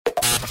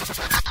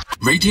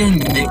Radio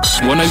Mix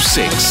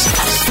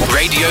 106.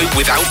 Radio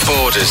without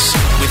borders.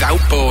 Without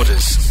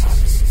borders.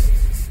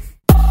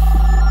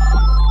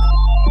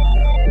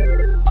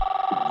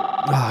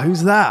 Oh,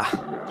 who's that?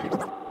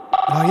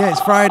 Oh yeah, it's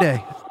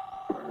Friday.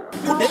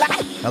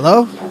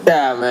 Hello?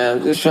 Yeah, man,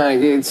 I'm just trying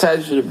to get in touch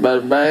with you,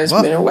 brother, man. It's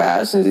been a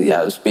while since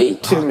y'all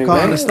speak to me, man.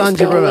 Can't understand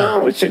you, brother.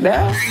 What's going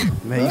on with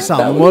you now? Mate, you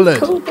sound mullered.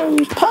 Cool,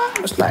 those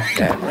pops like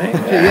that, man.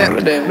 Yeah,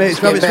 mate,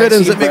 it's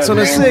Riddims at Mix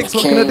 106.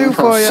 What can I do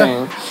for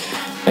you?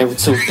 They were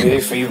too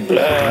big for you,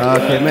 blood.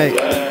 Okay, mate.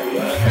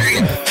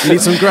 You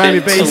need some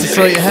grimy bass to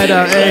sort your head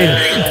out, eh?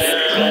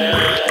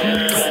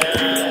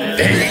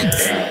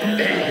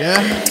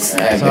 Yeah?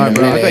 Sorry,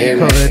 bro, I got you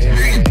covered.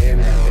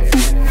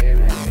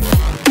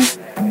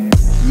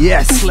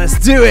 Yes, let's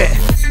do it!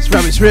 It's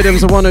Rabbit's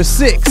Riddims at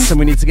 106, and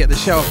we need to get the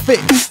show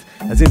fixed.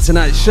 As in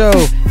tonight's show,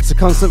 it's a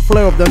constant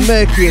flow of the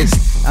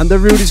murkiest and the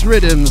rudest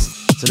rhythms,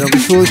 so don't be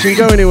foolish and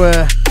go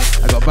anywhere.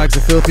 I got bags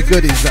of filthy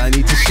goodies that I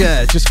need to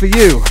share just for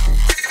you.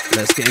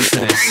 Let's get into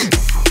this.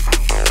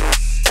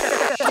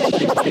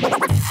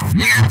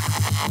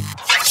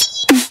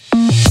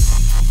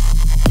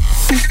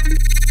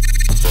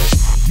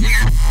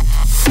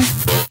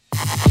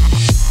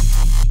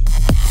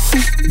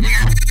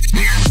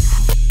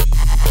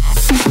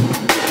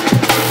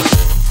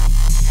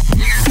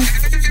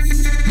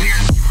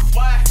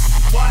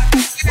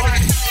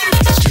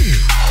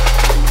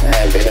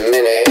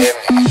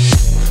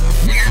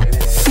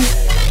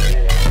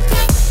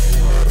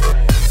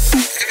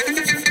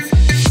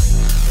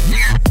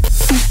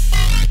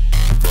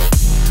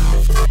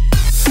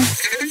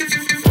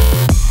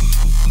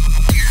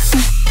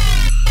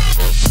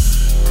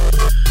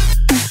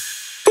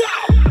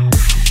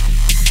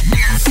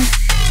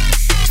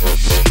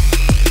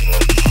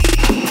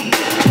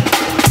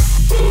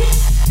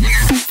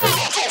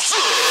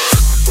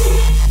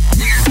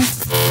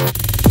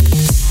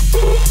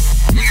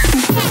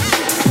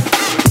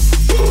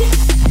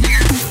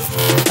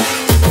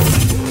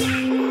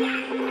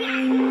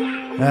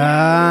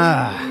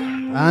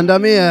 And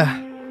I'm here.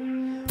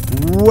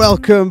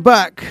 Welcome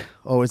back.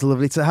 Always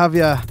lovely to have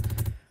you.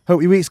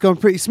 Hope your week's gone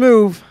pretty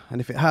smooth.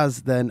 And if it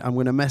has, then I'm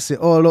going to mess it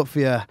all up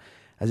for you,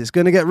 as it's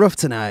going to get rough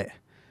tonight.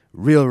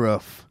 Real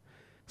rough.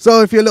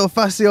 So if you're a little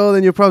fussy,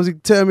 then you'll probably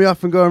turn me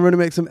off and go and run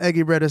and make some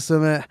eggy bread or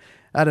something.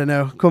 I don't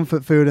know,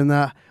 comfort food and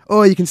that.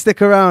 Or you can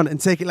stick around and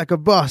take it like a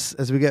boss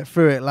as we get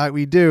through it like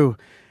we do.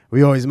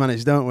 We always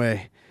manage, don't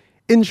we?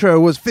 Intro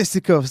was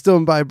Fisticuffs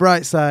done by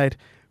Brightside.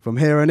 From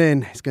here on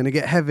in, it's going to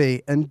get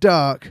heavy and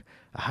dark.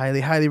 I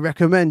highly, highly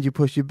recommend you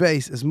push your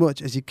bass as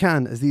much as you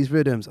can, as these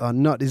rhythms are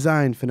not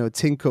designed for no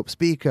tin-cup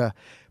speaker.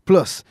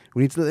 Plus,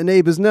 we need to let the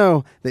neighbours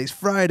know that it's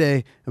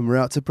Friday and we're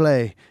out to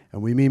play,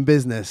 and we mean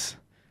business.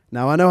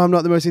 Now, I know I'm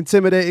not the most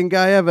intimidating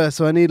guy ever,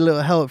 so I need a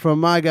little help from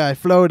my guy,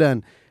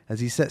 Floden, as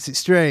he sets it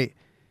straight.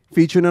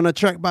 Featuring on a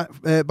track by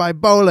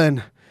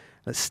Bolin.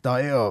 Let's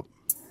start it up.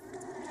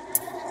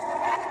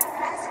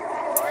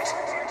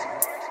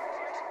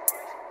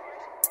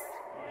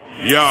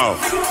 Yo,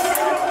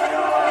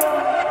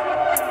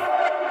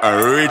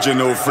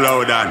 original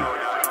Flodan.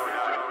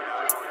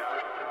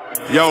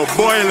 Yo,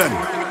 Boylan.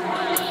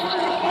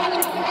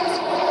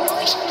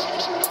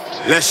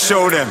 Let's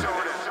show them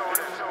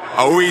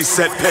how we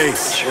set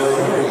pace.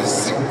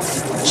 Choose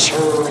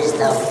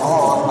the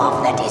form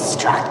of the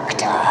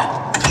destructor.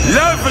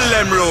 Level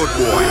them, road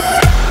boy.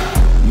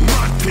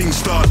 Mad thing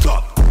start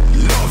up.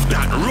 Love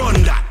that,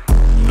 run that.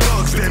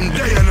 Dogs them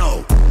day you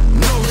know.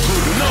 No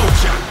good, no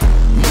chat.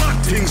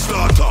 Thing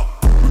start up,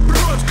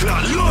 blood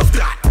clot, love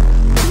that.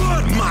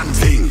 Blood man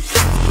thing,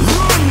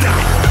 run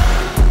that.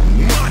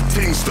 Mad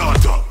thing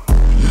start up,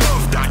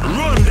 love that,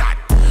 run that.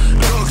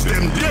 Dogs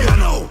them day I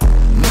know,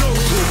 no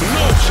good,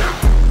 no chat.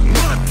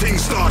 Mad thing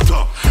start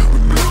up,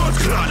 blood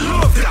clot,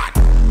 love that.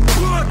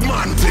 Blood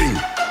man thing,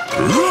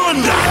 run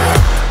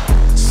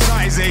that.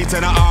 Size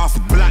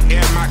 8.5, black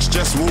Air Max,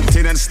 just walked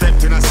in and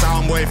stepped in a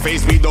soundboy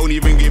face. We don't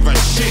even give a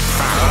shit,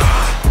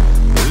 fam.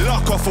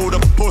 Lock off all the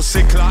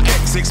pussy clock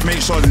X6,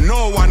 make sure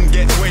no one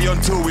gets way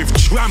until we've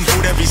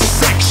trampled every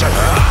section.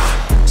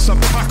 So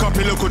pack up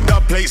your local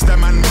dub plates,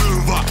 them and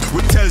move up.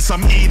 We tell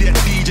some idiot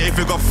DJ if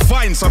you go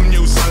find some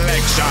new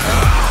selection.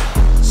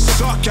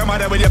 Suck your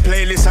mother with your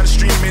playlist and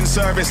streaming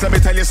service. Let me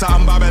tell you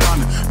something,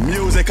 Babylon.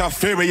 Music a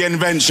fairy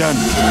invention.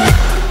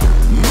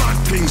 Mad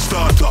things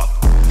start up.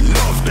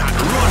 Love that,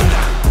 run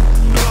that.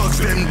 Dogs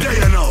them day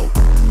you know.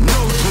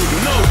 No good,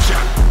 no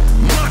chat.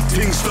 Mad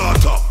things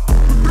start up.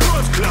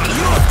 Blood clot,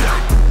 love that.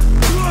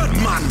 Blood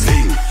man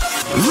thing,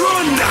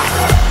 run that.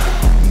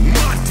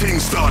 Mad thing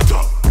start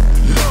up.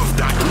 Love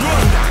that,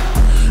 run that.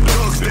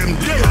 Dogs them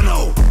day I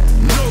know.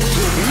 No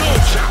good, no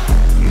chat.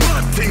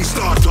 Mad thing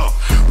start up.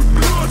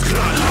 Blood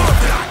clot, love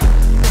that.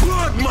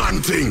 Blood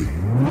man thing,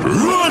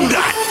 run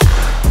that.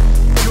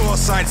 Your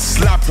side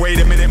slap, wait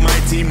a minute, my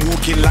team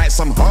walking like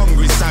some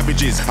hungry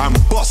savages and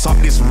boss up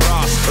this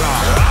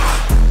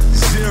rascal.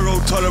 Zero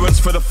tolerance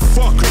for the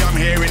fuckery I'm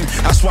hearing.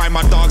 That's why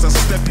my dogs are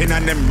stepping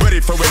and them ready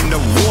for when the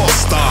war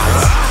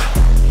starts.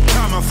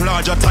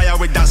 Camouflage attire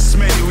with that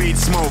smelly weed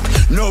smoke.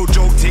 No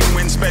joke thing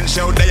when Spence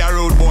out there,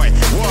 road boy.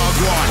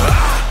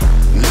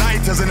 Wagwan.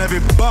 Lighters in every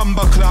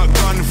bomber clock,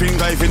 gun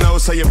finger. If you know,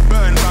 so you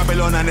burn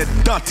Babylon and a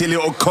dirty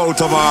little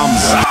coat of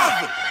arms.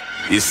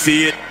 You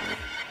see it?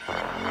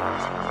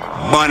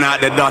 Burn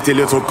out the dirty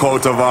little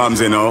coat of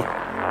arms, you know.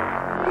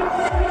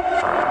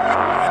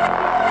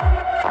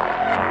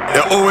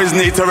 You always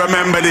need to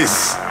remember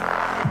this.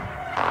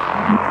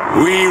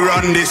 We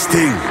run this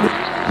thing,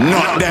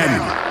 not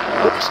them.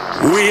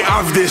 We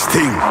have this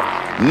thing,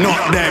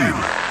 not them.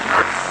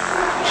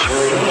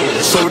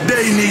 So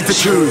they need to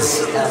choose.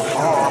 The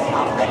form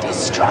of the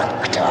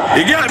destructor.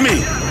 You get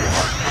me?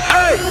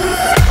 Hey!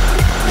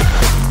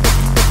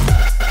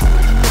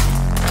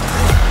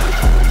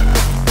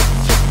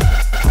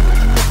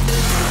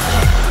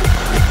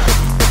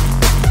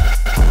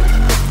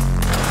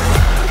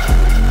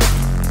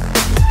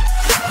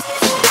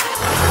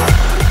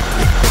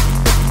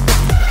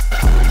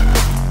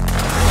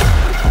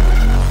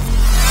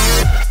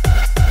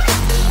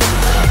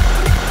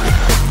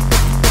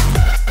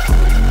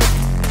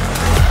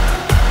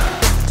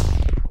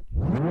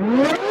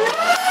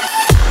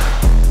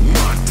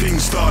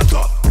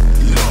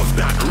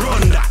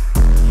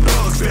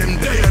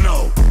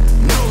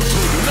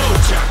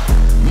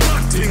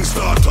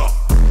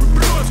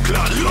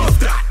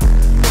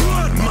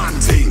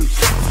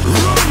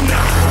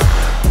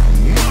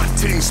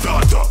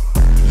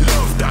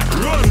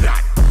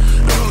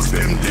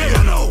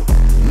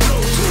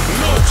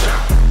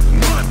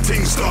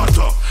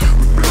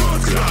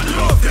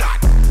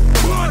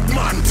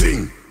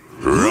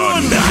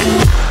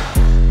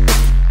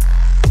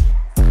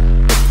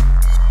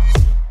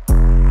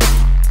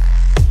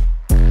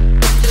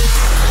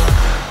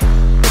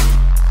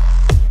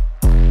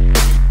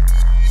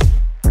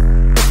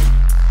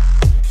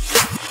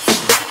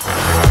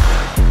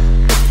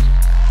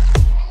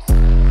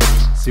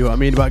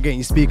 About getting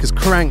your speakers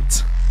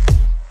cranked.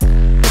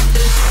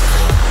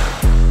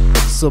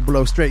 Sub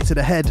blow straight to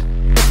the head.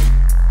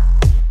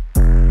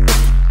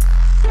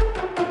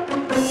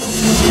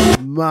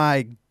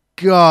 My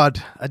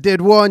God, I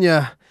did warn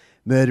ya.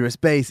 Murderous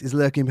bass is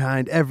lurking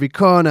behind every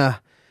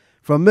corner.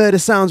 From Murder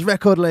Sounds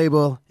record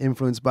label,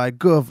 influenced by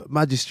Gov,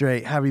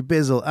 Magistrate, Harry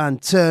Bizzle and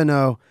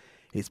Turno,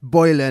 it's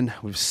Boiling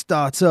with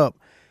Start Up.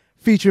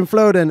 Featuring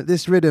Floden,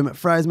 this rhythm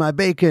fries my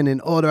bacon in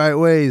all the right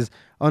ways.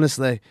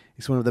 Honestly,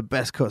 it's one of the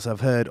best cuts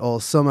I've heard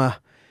all summer.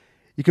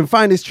 You can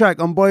find this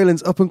track on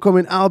Boylan's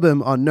up-and-coming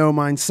album on No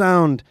Mind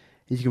Sound.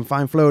 You can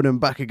find Floden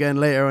back again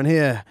later on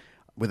here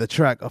with a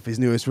track off his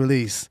newest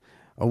release,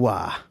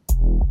 Awa.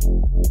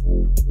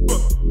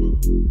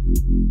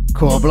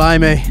 Core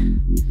Blimey,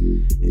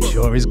 it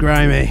sure is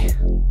grimy.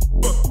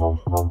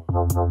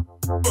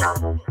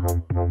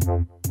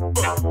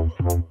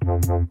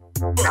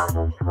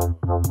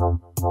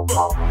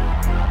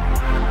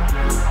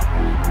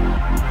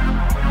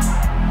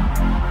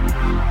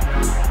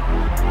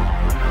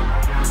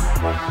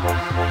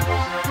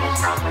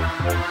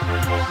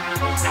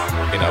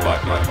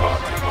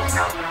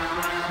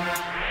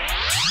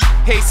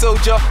 Hey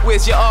soldier,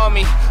 where's your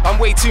army? I'm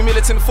way too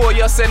militant for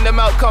ya, send them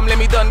out, come let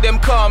me done them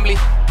calmly.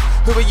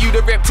 Who are you,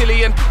 the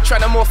reptilian?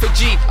 Tryna morph a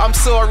G, I'm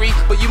sorry,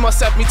 but you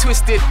must have me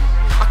twisted.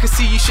 I can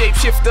see you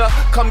shapeshifter,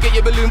 come get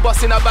your balloon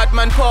bust in a bad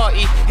man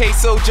party. Hey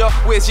soldier,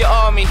 where's your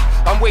army?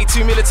 I'm way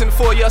too militant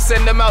for ya,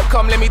 send them out,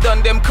 come let me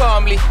done them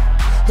calmly.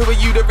 Who are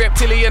you, the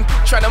reptilian?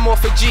 Tryna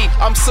morph a G,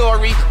 I'm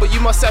sorry, but you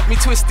must have me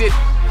twisted.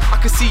 I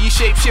can see you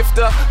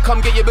shapeshifter,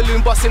 come get your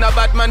balloon bust in a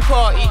bad man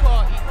party.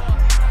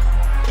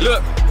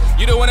 Look,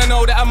 you don't wanna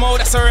know that I'm all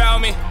that's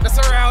around me. That's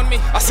around me.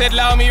 I said,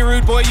 allow me,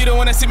 rude boy, you don't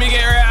wanna see me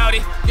get rowdy.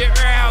 Get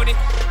rowdy.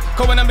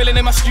 Come when I'm milling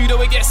in my studio,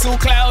 it gets all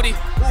cloudy.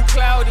 All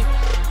cloudy.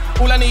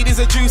 All I need is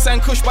a juice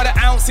and kush by the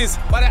ounces.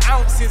 By the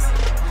ounces.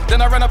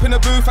 Then I run up in the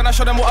booth and I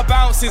show them what a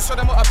bounce is. Show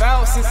them what a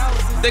bounce is.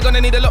 They're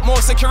gonna need a lot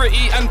more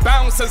security and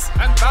bouncers.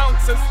 And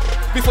bouncers.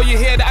 Before you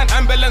hear that an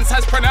ambulance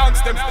has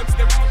pronounced them.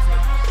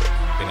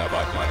 In a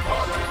bad man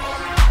party.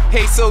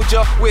 Hey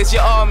soldier, where's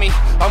your army?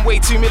 I'm way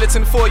too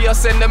militant for ya,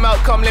 send them out,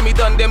 come let me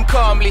done them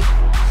calmly.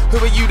 Who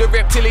are you, the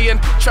reptilian?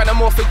 Tryna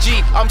morph a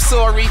G, I'm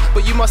sorry,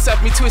 but you must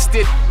have me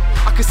twisted.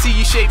 I can see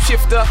you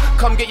shapeshifter,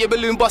 come get your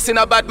balloon bust in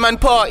a bad man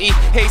party.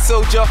 Hey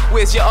soldier,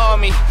 where's your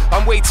army?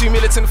 I'm way too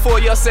militant for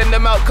ya, send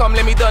them out, come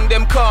let me done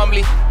them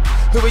calmly.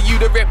 Who are you,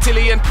 the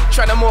reptilian?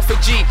 Tryna morph a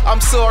G,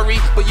 I'm sorry,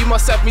 but you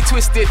must have me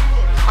twisted.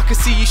 I can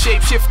see you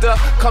shapeshifter,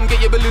 come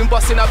get your balloon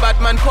bust in a bad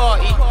man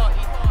party.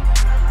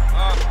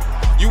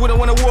 You wouldn't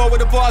want a war with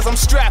the bars I'm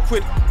strapped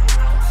with.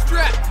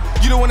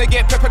 You don't wanna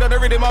get peppered on the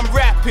rhythm, I'm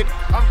rapping.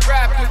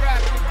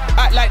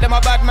 Act like them a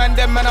bad man,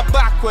 them man are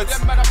backwards.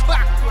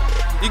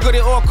 You got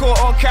it all caught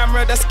on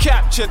camera, that's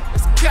captured.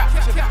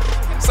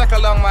 Suck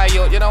along my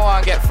yacht, you don't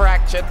wanna get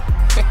fractured.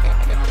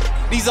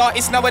 These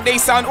artists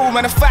nowadays sound all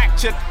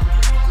manufactured.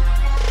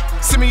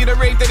 See me in the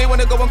rave, then they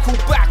wanna go and call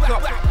back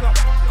up.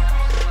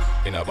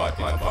 In a bad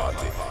man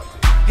party.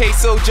 Hey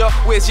soldier,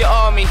 where's your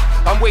army?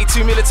 I'm way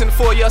too militant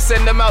for ya,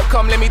 send them out,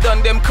 come let me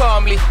done them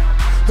calmly.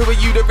 Who Who are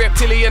you, the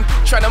reptilian?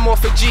 Trying to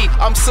morph a G.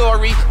 I'm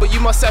sorry, but you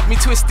must have me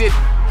twisted.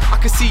 I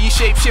can see you,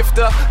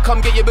 shapeshifter.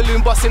 Come get your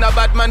balloon bust in a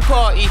bad man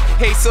party.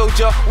 Hey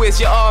soldier, where's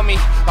your army?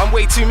 I'm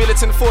way too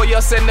militant for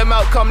you. Send them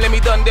out, come let me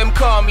done them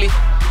calmly.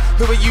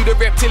 Who are you, the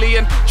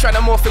reptilian? Trying to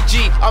morph a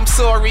G. I'm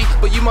sorry,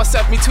 but you must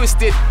have me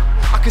twisted.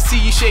 I can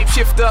see you,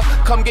 shapeshifter.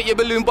 Come get your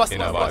balloon bust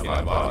in a bad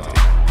man party.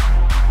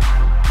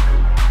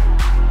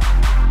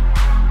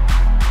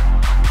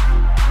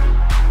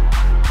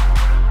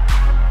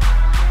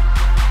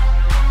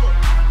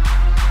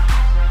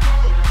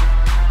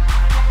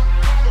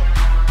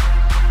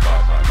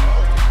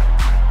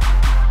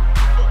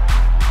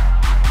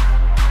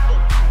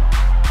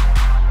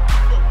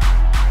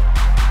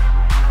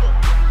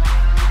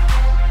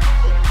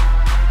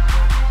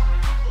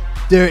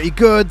 Dirty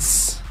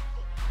Goods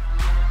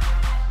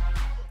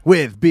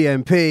with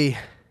BMP,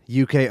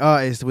 UK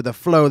artist with a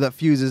flow that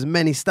fuses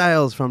many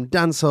styles from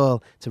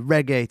dancehall to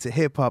reggae to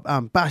hip-hop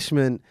and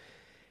bashment.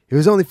 He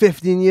was only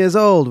 15 years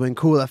old when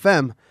Cool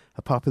FM,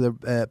 a popular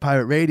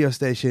pirate radio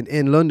station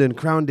in London,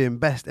 crowned him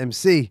Best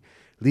MC,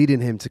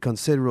 leading him to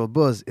considerable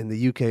buzz in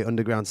the UK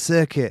underground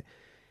circuit.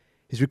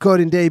 His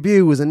recording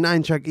debut was a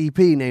 9-track EP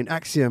named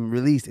Axiom,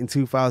 released in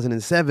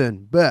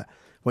 2007, but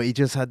what he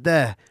just had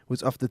there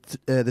was off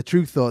the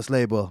True Thoughts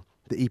label,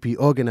 the EP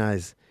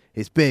Organize.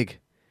 It's big.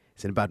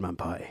 It's in a bad man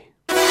party.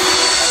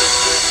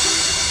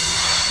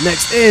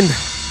 Next in,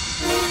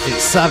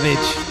 it's Savage.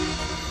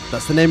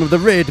 That's the name of the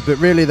Rid, but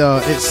really though,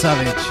 it's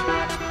Savage.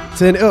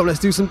 Turn it up, let's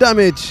do some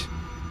damage.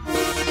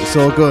 It's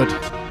all good.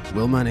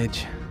 We'll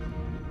manage.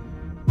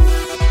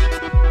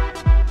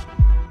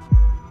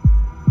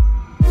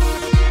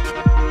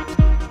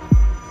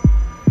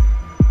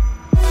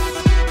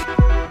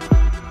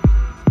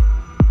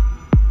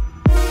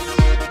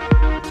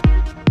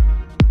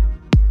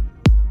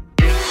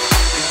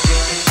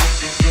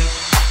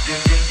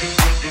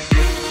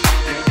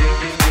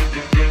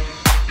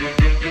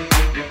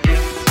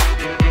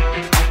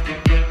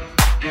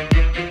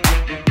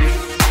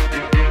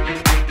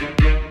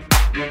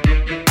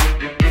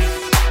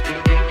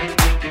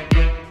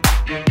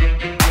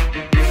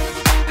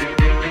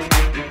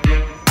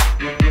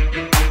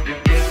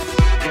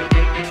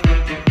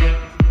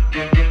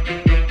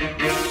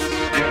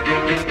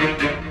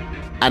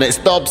 And it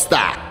stops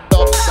that.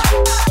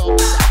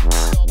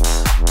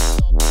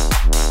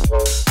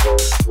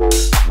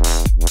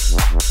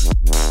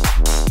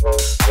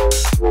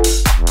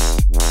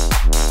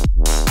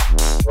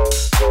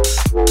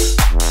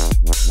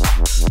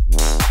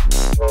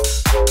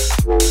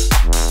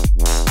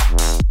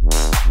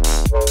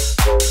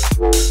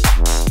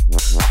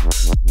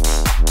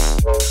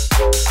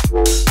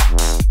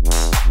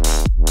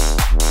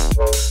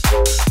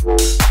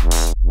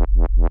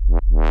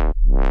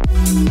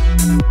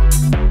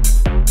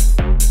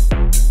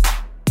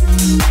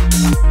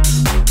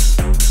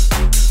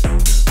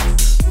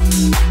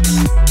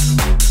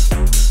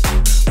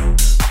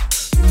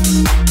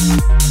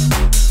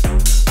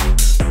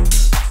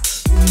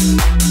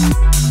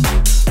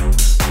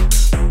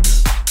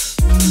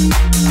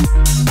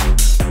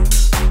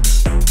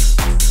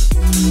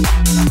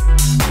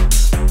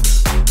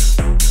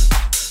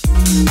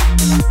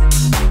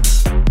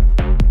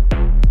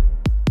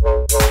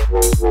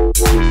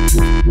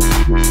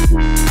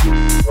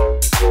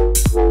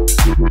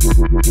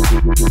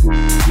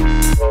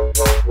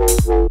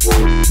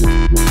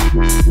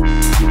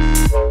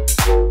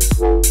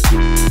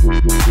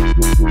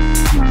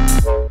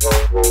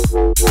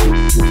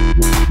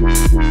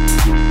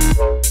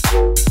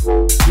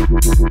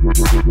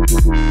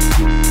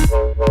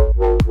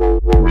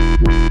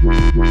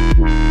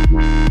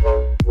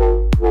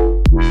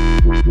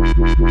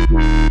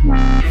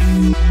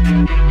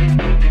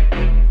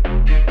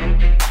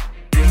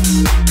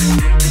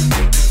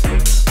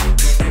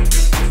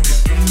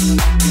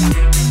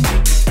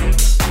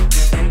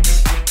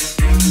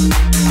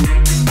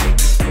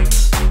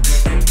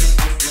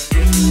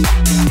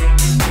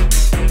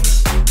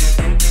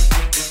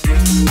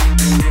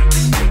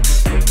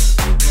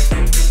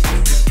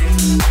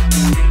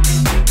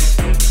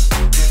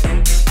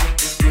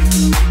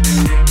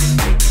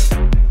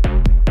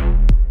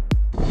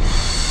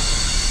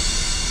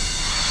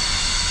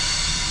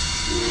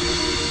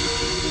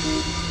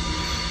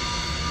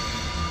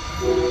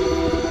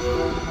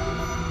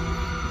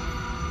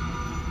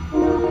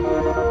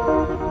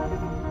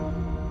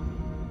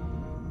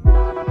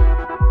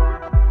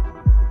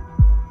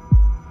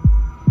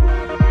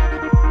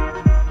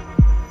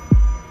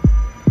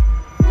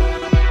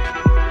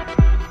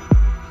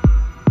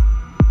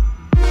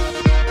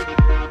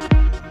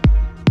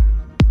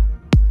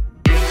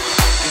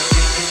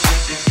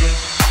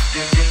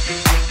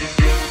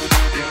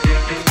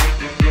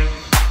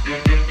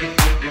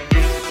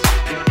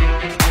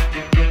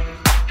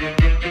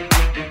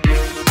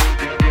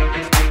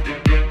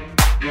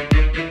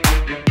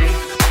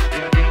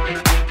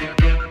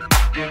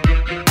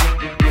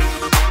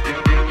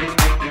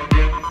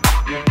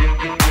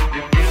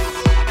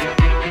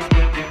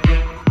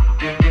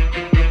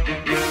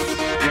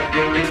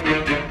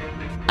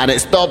 And it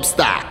stops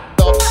that.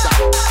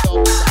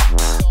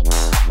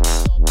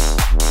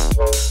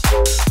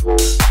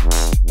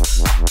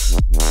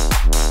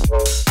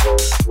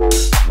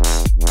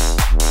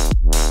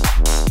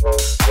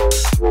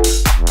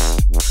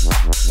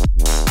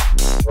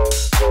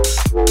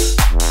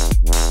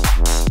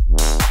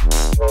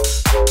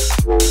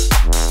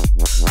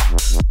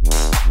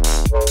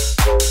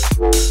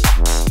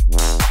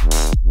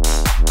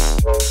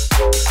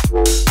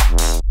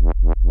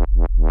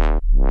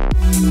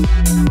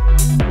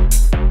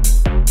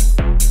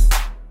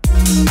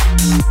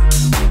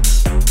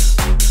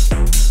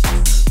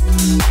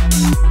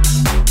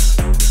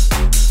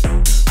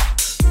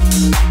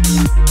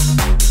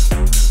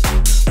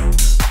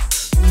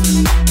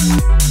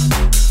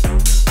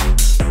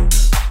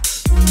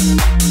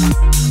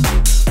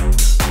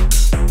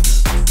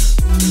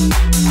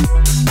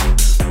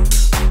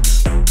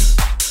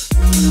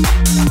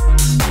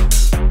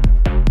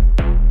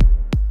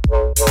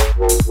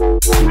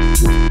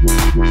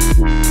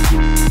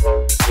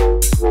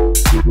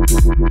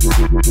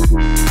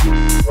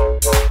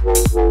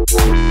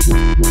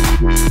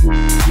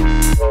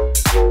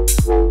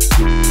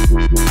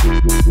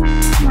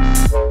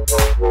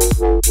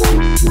 And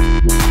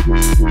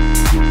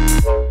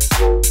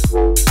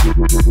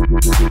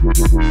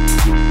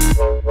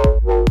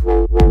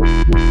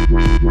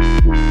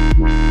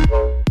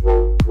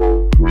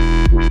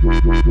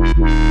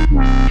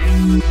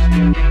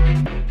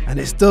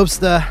it's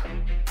Dubster,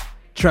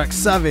 track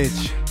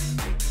Savage.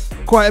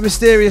 Quite a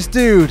mysterious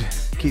dude,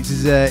 keeps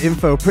his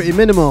info pretty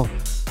minimal,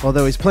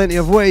 although there's plenty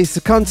of ways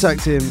to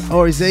contact him,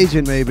 or his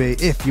agent maybe,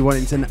 if you want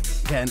him to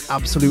get an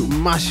absolute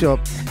mashup.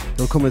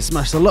 He'll come and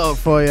smash the lot up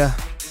for you.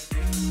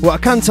 What I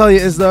can tell you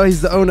is though,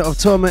 he's the owner of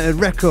Tormented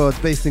Records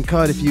based in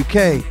Cardiff, UK,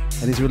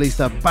 and he's released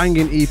a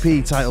banging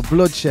EP titled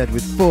Bloodshed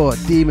with 4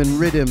 demon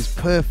riddims,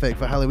 perfect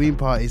for Halloween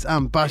parties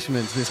and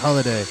bashments this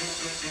holiday.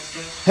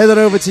 Head on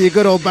over to your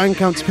good old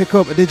Bandcamp to pick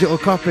up a digital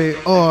copy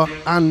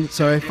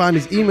find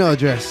his email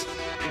address.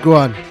 Go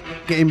on,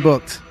 get him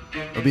booked.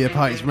 There'll be a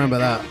party, remember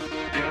that.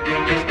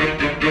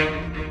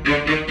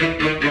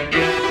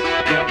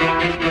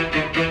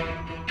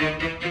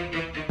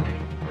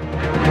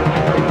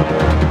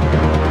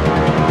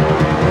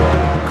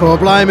 Call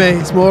Blimey,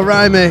 it's more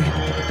rhymey,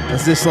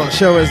 as this lot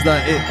show us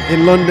that it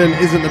in London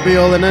isn't the be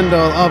all and end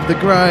all of the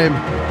grime.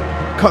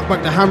 Cock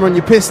back the hammer on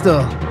your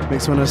pistol,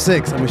 Mix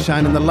 106, and we're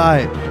shining the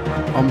light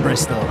on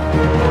Bristol.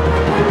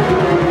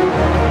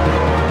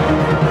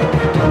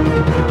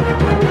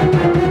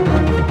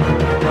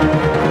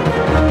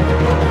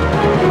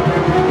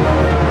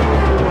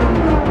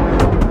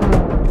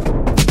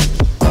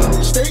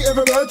 State of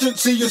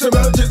emergency is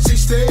emergency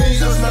state.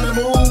 There's not a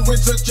move with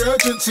such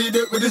urgency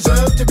that we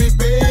deserve to be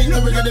paid.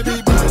 And we're gonna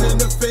be burning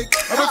the fake.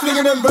 I'm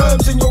flinging them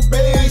verbs in your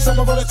base. I'm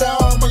a volatile,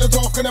 I'm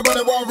talking about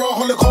a war,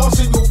 holocaust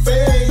in your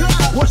face.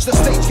 Watch the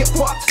stage get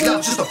fucked, now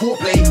just a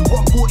foreplay.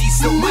 140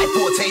 still my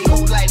forte.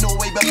 Cold like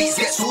Norway, but meats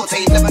get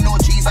sauteed. Never know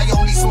cheese, I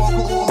only smoke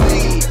all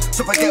day.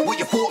 So forget what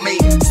you thought me.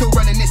 Still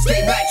running this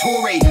game like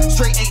Tory.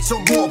 Straight 8s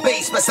on raw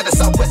bass. Best of the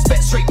Southwest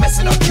bet, straight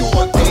messing up your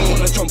day.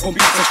 When I jump on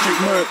beats, I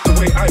straight murk. The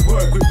way I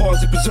work with bars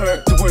in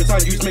berserk. The words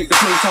I use make the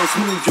flow sound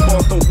smooth. Your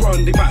bars don't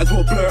run, they might as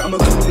well blur. I'm a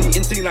coolie,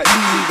 insane like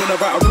Looney. When I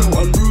write a real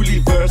unruly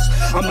verse,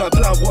 I'm like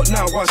blah, what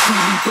now? I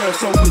truly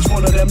burst. So which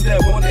one of them there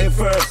want it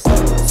first?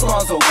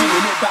 Scars on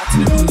feeling it back to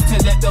the roots to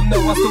let them know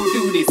I still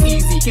do this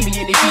easy. Give me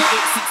any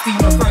beat, 8,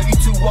 16 or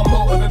 32, one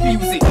more of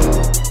abuse it.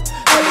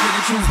 Running with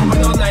the tunes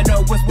going on, I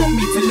know what's want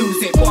me to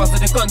lose it. Bars of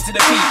the gun to the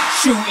beat,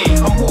 shoot it.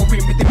 I'm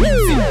warring with the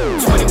music.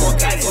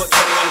 21 guys, got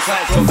 21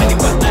 tries, got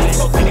anyone lies,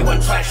 got anyone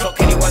try, shot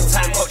anyone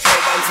time, got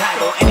trade one time,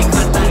 or any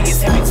cunt line,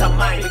 it's every time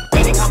mine.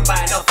 When they come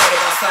by, not funny,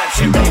 not slide,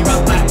 shit ready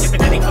run back, if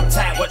it any come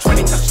time, watch when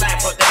it touch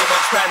life, got any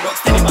much grand, got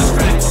steady much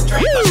grand, got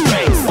trade much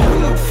trade.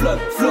 Flood,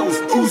 flows,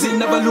 oozing,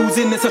 never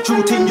losing, it's a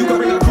true thing. You can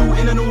bring a crew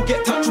in and all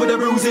get touched with a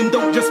bruising.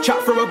 Don't just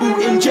chat for a boot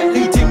in, jet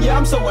leading. Yeah,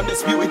 I'm so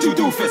undisputed, you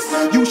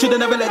doofus. You should've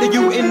never let the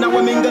you in. Now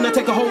I'm in, gonna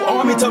take a whole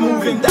army to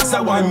move in. That's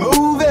how I'm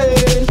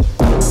moving.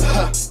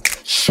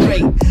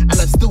 Straight, and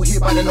I'm still here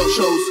by the no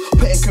shows.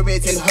 Putting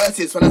careers in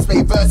hearses when I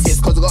spray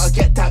verses, cause I gotta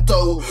get that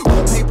dough.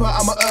 On paper,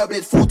 I'm a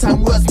herbalist,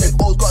 full-time wordsmith.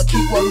 Always gotta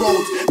keep one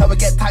road. Never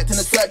get typed in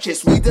the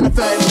searches. Reading the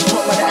 30s,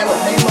 top by the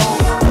aeroplane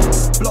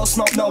mode. Blow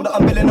smoke, know that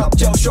I'm billing up.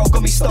 Gel show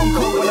got me stone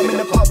cold when I'm in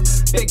the pub.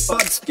 Big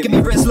buds, give me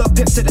Rizzler,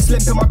 pips to the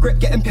slim in my grip,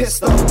 getting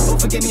pissed off. Don't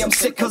forgive me, I'm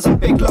sick cause I'm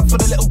big love for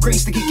the little green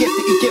sticky gift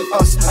that you give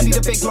us. I need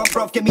a big love,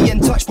 bruv, get me in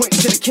touch, point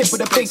to the kid with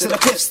the bigs and the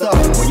piff stuff.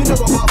 Well, you know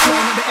about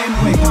flying on the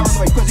N-way,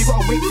 paranoid, cause you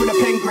got a wait for the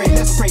pen grade.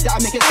 Let's pray that I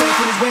make it safe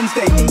when it's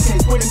Wednesday. In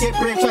case, wouldn't get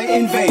brave, try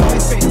in vain. My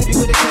space, if you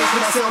would have case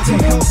with a cell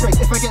take. Hell breaks,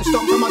 if I get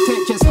stomped from my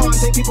tent, just can't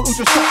take people who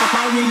just stop up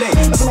our relay.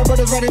 That's my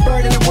brothers riding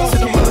bird in the world.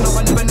 So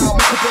I never know,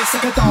 make a boy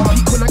second down.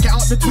 Peak when I get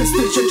out the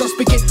twisted, should just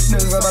begin.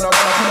 Man, I run up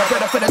on a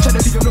better for the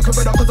cheddar. You look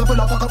better cause I pull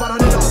up, fuck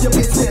about it off your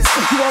business.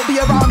 You won't be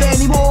around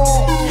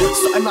anymore.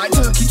 Something like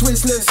turkey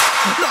twistlers,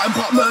 nothing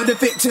but murder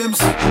victims.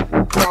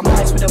 Now I'm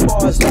nice with the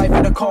bars, live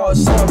with the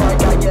cars. Samurai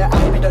guy, yeah,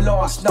 I be the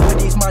last. None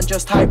of these man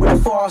just hide with the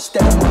fast.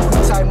 Then I'm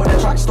time when the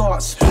track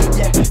starts.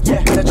 Yeah,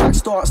 when the track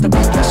starts, the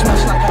beat gets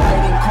smashed like a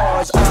hiding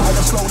cars. I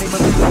slowly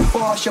moving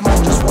fast, your man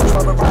just watch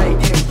while we're riding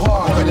past.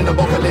 Bobbling in the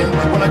bobbling,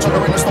 when I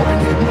juggle in the stopping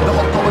him. The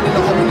hot going in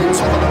the hominin',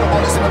 so I'm in the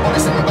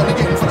bodice and we're gonna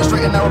get in for the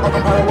straight and narrow, rub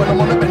and barrel when I'm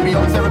on the bend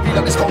beyond therapy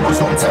like this cold on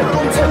terror.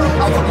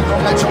 I'll probably go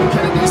like John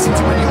Kennedy, seen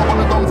too many hop on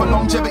the dome for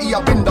longevity.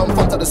 I've been down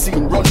front of the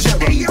scene, Ron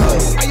Jerry.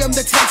 I am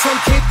the 10-ton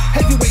kid,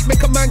 heavyweight,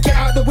 make a man get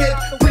out the whip.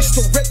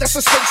 Bristol, red, that's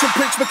a suspension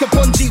bridge, make a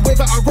bungee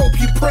wave out a rope,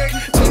 you prick.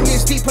 10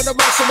 years deep in the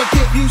rocks, I'm a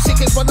gift. Music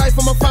is my life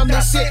and my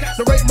family's sick.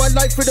 Narrate my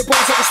life through the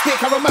bars of the stick.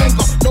 I'm a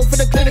manga, known for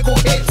the clinical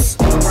hits.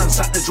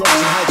 Ransack the drums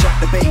and hijack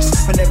the bass,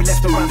 but never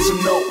left a ransom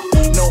note.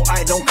 No,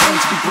 I don't claim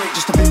to be great,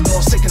 just a bit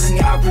more sicker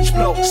than your average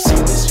bloke.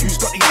 Serious, who's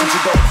got the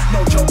antidote? No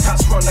joke,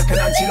 cats run like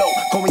an antelope.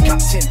 Going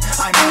captain,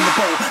 I'm on the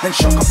boat, then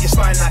shock up your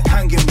spine like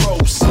hanging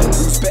ropes.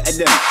 Who's better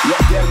than?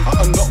 Rock them.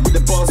 I'm not with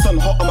the bars, done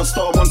hot. I'm a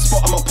star, one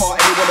spot. I'm a part,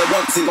 anyone that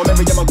wants it. On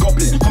every I'm a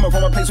goblin, coming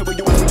from a place where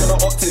you ain't gonna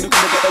opt in.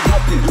 Looking to get a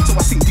drop in, so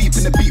I sink deep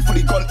in the beat,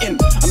 fully gone in.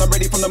 And I'm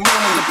ready from the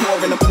morning to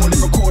pouring. I'm all in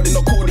recording,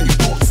 not calling you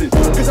boxing.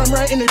 Cause I'm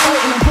writing and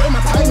biting, I'm putting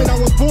my time in. I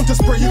was born to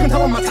spray, you can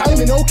tell I'm my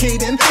timing. Okay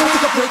then, I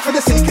took a break for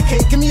the sake of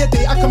cake. Give me a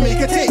day, I can make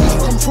a take.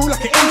 Come through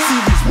like an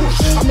A-series, whoosh.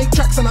 I make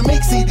tracks and I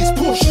make CDs.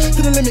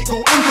 limit, go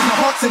in cause my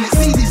heart's in it.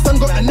 CD's done,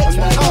 got the next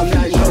one out.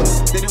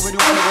 They don't really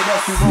want it with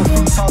us, we roll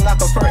through town like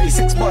a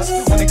 36 bus.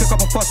 When they cook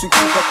up a fuss, we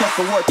call the plus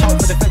the watch out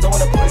for the feds. I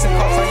wanna put us in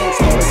cuffs, I ain't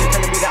stopping. You're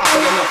telling me that I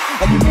don't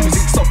enough. And your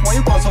music soft, why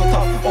you got so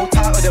tough? Old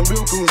tighter than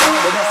real goons out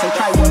with us. And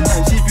try one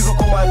time, see if you can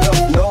call my bluff.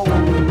 No.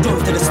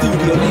 Drove to the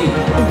studio, lean.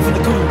 Boom for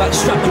the goon, back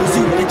strap with the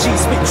zoo with the G.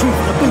 Spit truth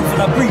in the booth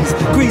and I breeze.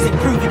 Grease it,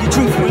 proving your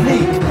truth for a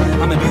leak.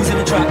 I'm abusing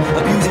the track,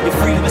 abusing your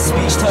freedom of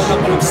speech. Turn up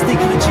when I'm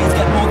sneaking the cheese.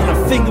 Get more than a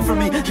finger from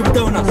me. Give a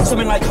donut,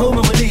 something like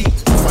Homer would eat.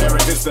 Fire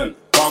resistant,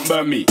 can't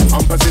burn me.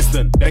 I'm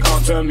persistent, they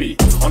can't turn me.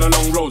 On a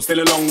long road, still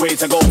a long way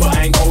to go, but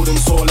I ain't cold and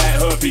sore like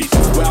herpes.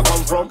 Where I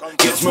come from,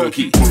 gets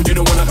murky. You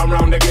don't wanna come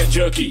round, they get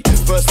jerky.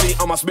 Firstly,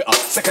 I'm a spitter.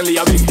 Secondly,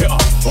 I'm a big hitter.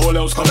 All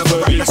else come to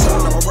birdie.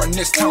 I'ma run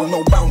this town,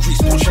 no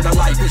boundaries. Pushing the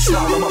life, it's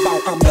loud. I'm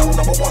about, I'm down.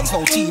 Number one's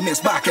no team,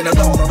 it's back in the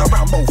dawn. On a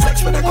Rambo,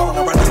 flex with a gun.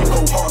 And I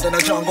go hard in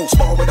the jungle.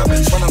 Spar with a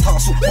bitch when I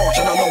tussle.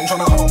 Marching alone,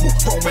 trying to humble.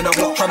 Roam in the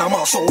block, trying to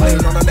muscle.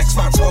 Lane on the next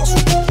man's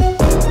hustle.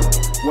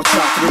 Watch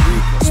out for the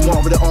reapers. Smart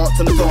with the arts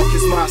and the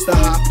darkest master.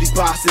 Half of these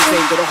bastards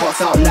ain't got the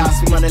hearts out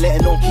last. We man are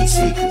letting on keep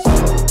seekers.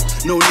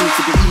 No need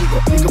to be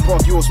eager. Nigga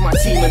bruv, yours my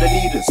team and the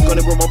leaders.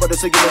 Gonna run my brother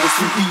so you know it's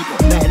too evil.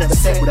 Letting at the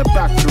set with a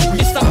back to the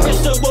reaper. It's the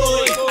Bristol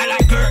boy. I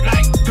like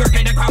Gurk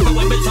in the crowd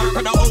going berserk.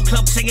 On the whole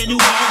club singing new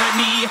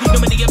R&E. No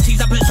many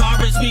MCs are bizarre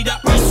as me,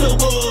 that Bristol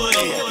boy.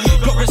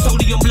 Got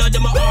Bristolian blood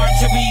in my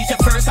arteries. At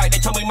first sight they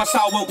told me my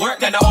style won't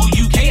work. Then the whole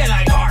UK I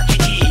like R&E.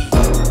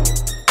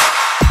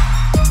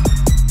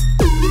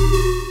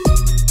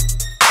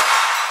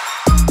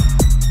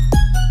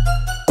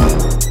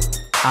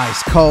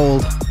 Ice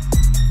cold.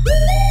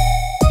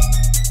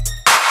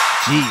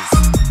 Jeez.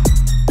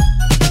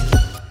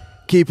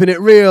 Keeping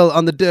it real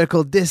on the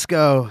Dirkle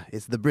Disco.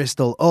 It's the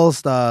Bristol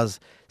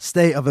All-Stars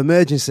State of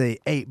Emergency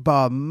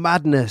 8-bar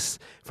madness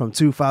from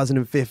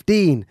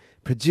 2015,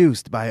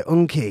 produced by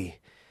Unky.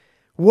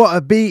 What a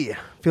beat.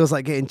 Feels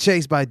like getting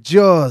chased by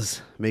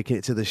Jaws, making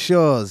it to the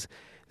shores,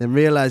 then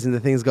realizing the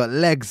thing's got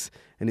legs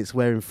and it's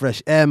wearing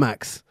fresh Air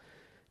Max.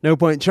 No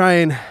point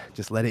trying,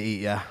 just let it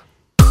eat ya.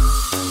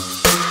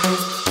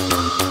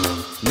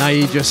 Now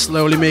you're just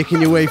slowly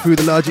making your way through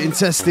the larger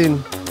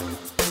intestine,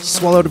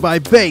 swallowed by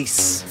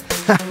bass.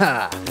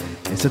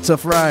 It's a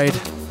tough ride.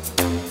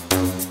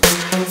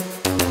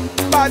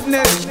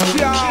 Badness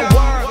can't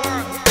work.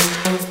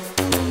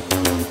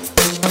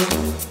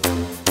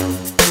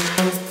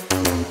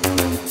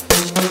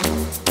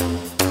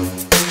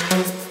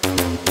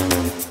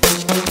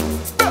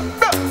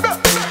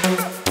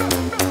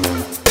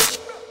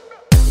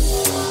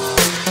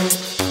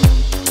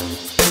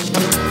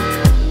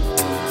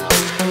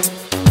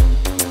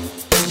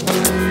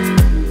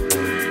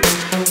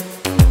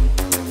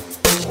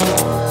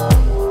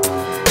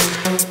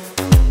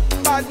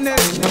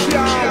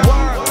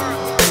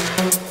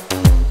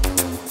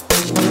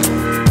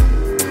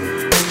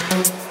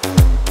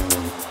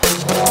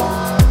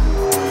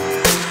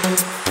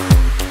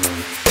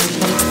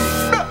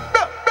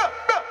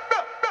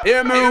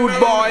 Here, mood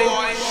boy.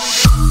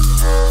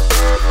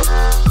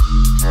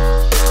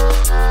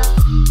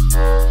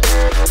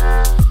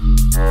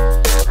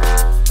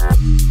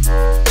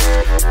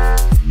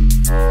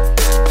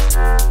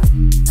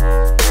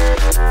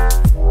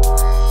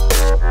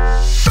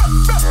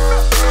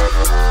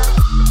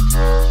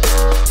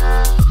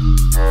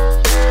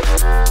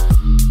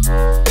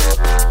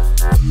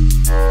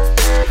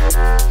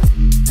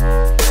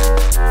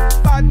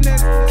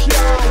 Badness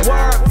can't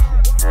work.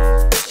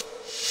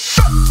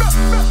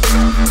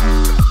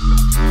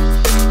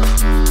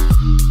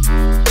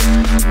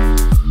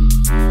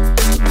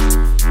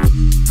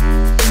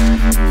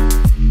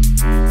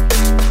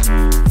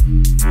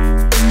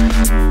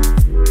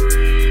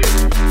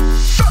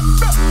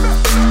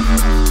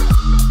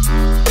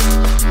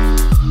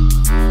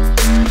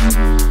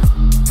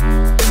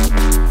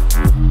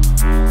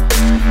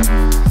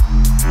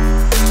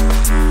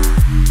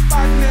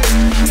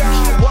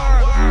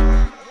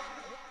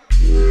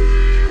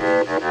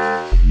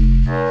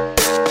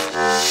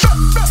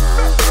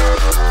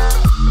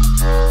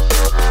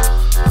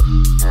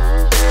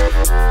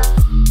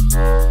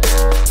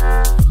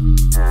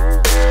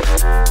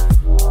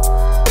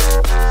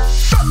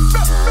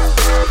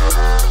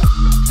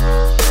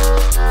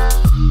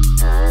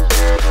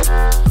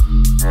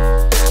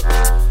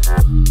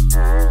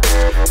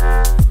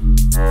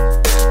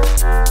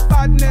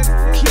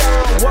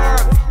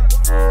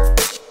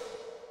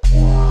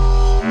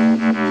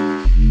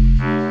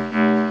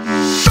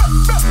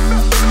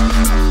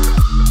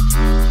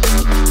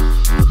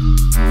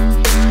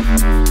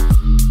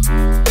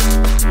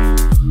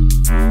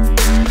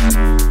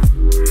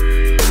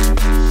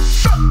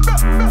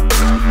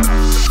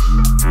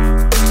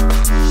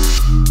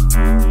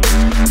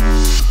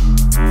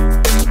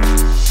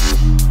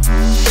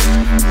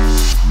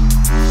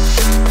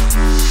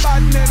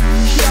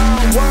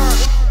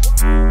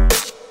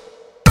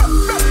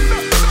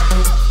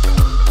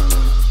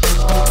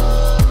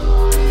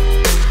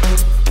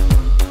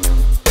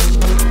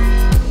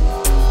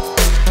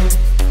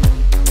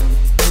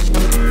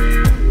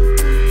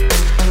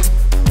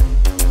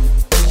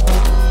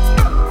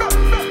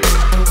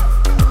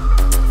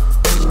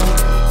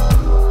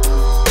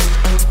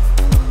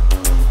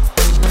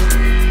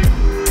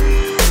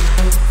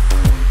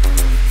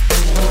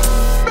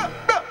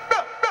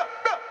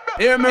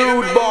 Hear me,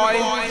 rude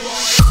boy.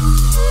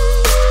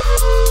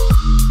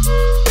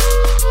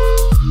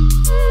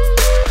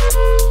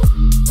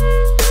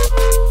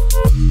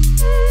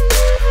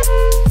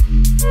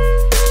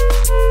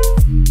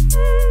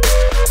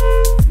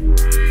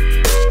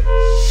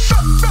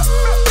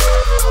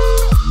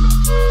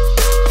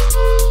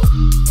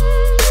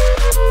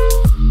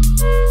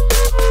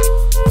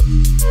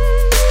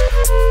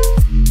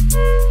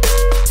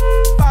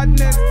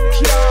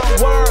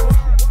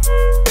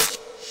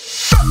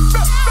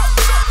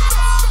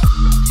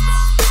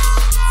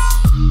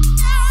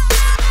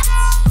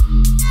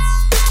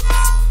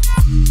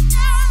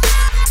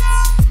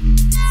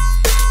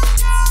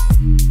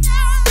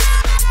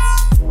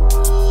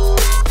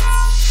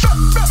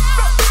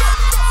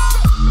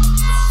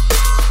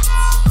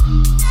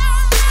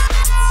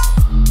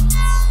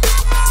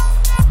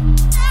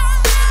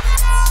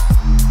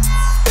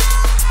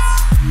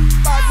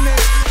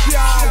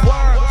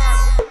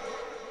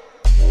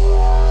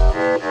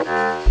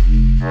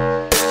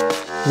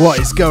 What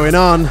is going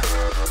on?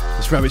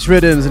 It's Rabbit's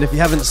Riddims, and if you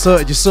haven't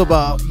sorted your sub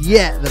out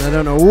yet, then I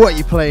don't know what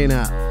you're playing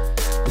at.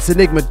 It's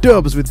Enigma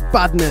Dubs with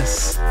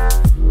Badness.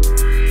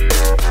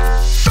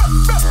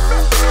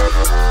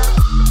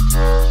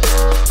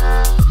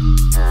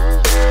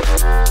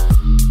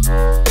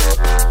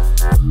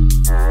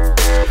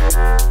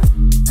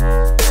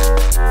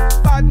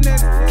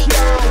 Badness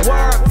can't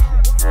work.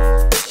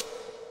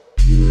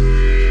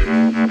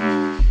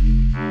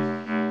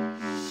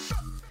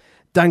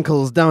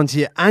 Dankles down to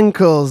your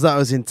ankles. That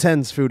was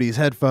intense through these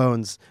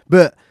headphones,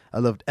 but I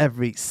loved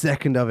every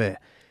second of it.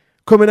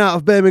 Coming out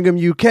of Birmingham,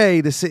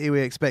 UK, the city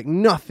we expect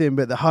nothing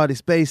but the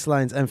hardest bass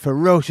lines and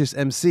ferocious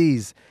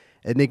MCs,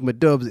 Enigma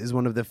Dubs is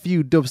one of the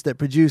few dubstep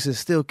producers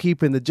still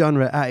keeping the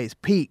genre at its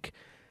peak.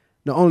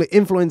 Not only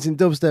influencing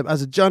dubstep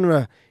as a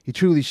genre, he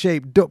truly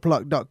shaped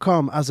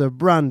Dubplok.com as a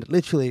brand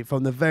literally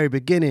from the very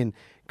beginning,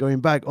 going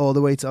back all the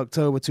way to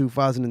October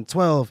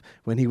 2012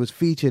 when he was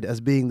featured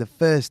as being the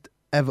first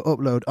ever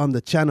upload on the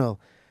channel.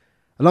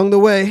 Along the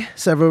way,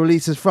 several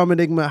releases from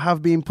Enigma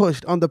have been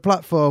pushed on the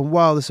platform,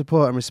 while the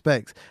support and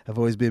respect have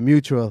always been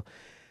mutual.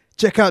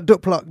 Check out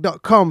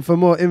Dubplok.com for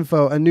more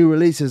info and new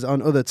releases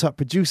on other top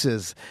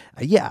producers.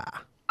 Yeah.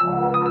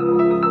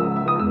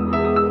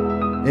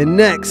 In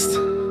next,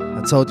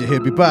 I told you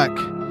he'd be back.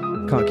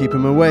 Can't keep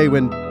him away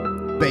when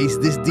bass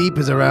this deep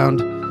is around.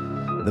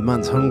 The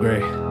man's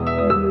hungry.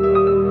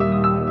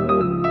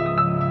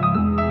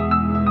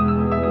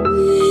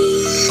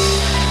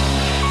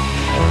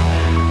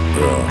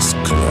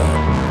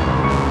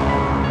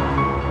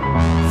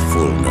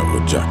 Full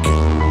metal jacket.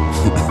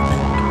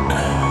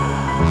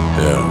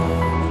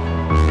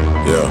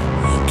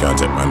 Yeah, can't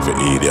take man for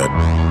idiot.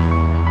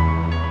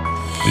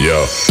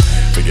 Yo,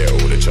 forget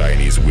all the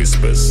Chinese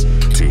whispers.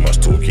 Too much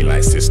talking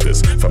like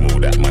sisters. From all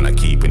that man I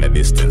keep in a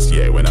distance.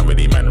 Yeah, when I'm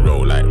ready man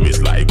roll like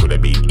Rizla. It could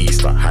have been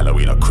Easter,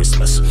 Halloween or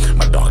Christmas.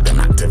 My dog them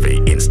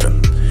activate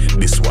instant.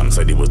 This one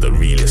said he was the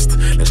realest.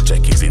 Let's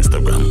check his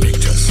Instagram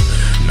pictures.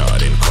 No, I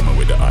didn't come in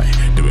with the eye.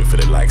 Do it for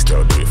the likes,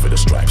 they'll do it for the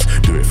stripes.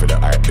 Do it for the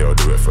hype, they'll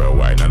do it for a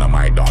while. None of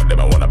my dog, them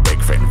I want a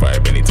big friend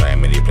vibe.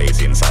 Anytime, any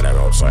place, inside or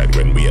outside.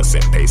 When we are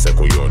set pace,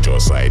 circle your jaw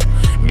side.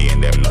 Me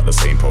and them not the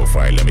same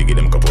profile. Let me give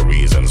them a couple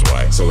reasons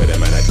why. So where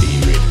them and I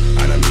deal with,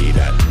 and I mean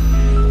that.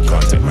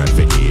 Contact man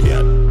for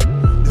idiot.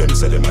 Them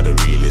say them are the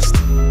realest.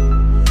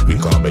 We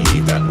can't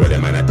believe that. Where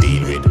them and I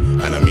deal with,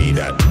 and I mean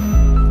that.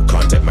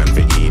 Contact man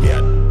for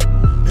idiot.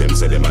 Them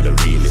say them are the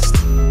realest.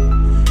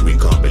 We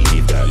can't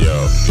believe that. Yo,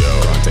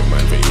 contact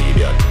man for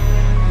idiot.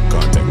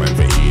 Contact man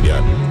for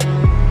idiot.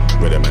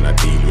 Where them and I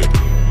deal with.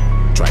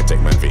 Try take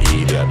man for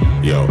idiot.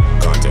 Yo,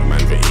 contact man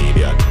for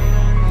idiot.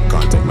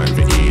 Contact man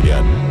for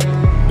idiot.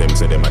 Them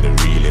say them are the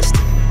realest.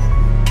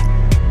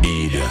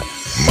 Idiot.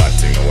 Mad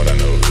thing I wanna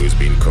know who's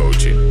been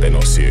coaching. They're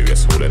not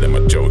serious, all of them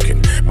are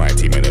joking. My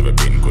team ain't never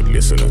been good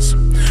listeners.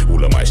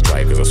 All of my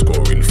strikers are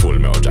scoring. Full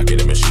metal jacket,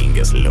 the machine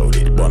gets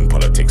loaded. Bun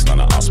politics, none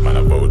of us man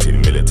are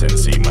voting.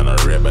 Militancy, man a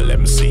rebel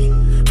MC.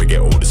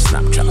 Forget all the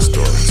Snapchat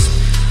stories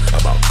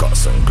about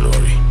guts and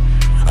glory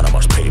and how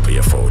much paper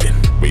you're folding.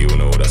 But you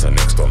know that's the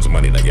next one's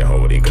money that you're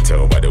holding. Can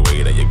tell by the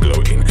way that you're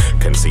gloating.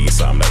 Can see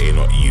something that you're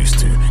not used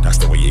to. That's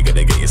the way you're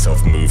gonna get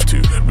yourself moved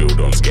to. Real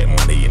dons get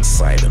money in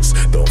silence.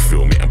 Don't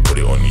film it and put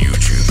it on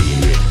YouTube.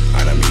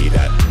 And I mean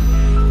that.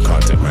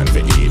 Contact man for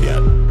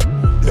idiot.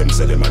 Them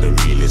say them are the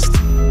realest.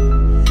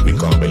 We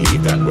can't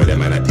believe that. Where them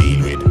man I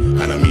deal with.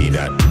 And I mean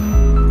that.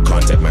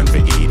 Contact man for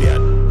idiot.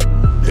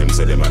 Them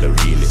say them are the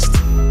realest.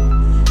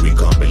 We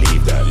can't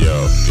believe that.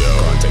 Yo,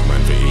 contact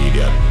man for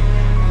idiot.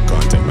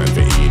 Contact man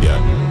for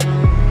idiot.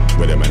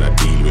 Where them man I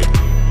deal with.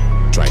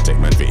 Try take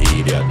man for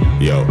idiot.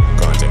 Yo,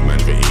 contact man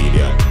for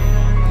idiot.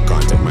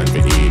 Contact man for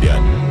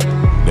idiot.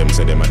 Them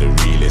say them are the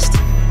realest.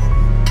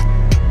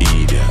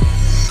 Idiot.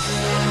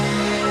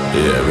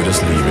 Yeah, we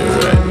just leave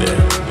it right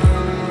there.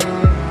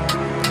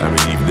 And we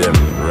leave them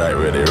right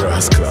where they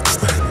rascals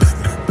stand.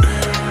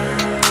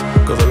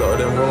 Cause a lot of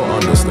them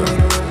won't understand.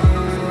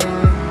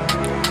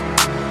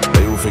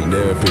 They all think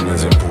their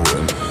opinion's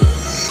important.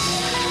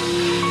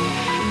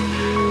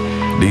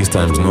 These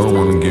times no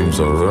one gives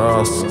a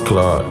Ross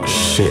Clark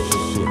shit.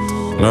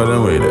 No,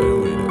 don't wait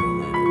there.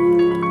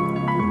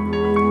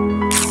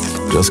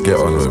 Just get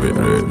on with it,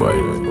 right,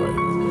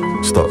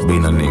 boy. Stop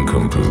being an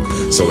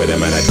nincompoop. So where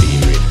them man I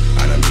deal with,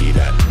 and I mean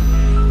that.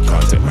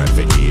 Can't take man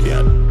for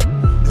idiot.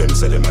 Them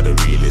say them are the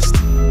realest.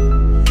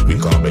 We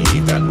can't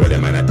believe that. Where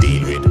them man I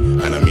deal with,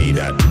 and I mean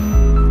that.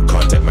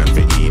 Can't take man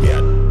for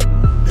idiot.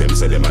 Them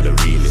say them are the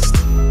realest.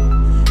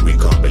 We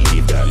can't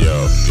believe that.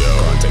 Yo,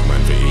 can't take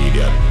man for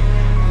idiot.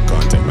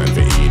 Can't take man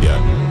for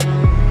idiot.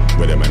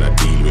 Where them man I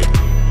deal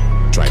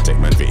with. Try take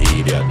man for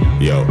idiot.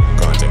 Yo,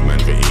 can't take man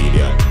for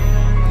idiot.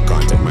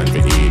 Can't take man for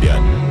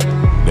idiot.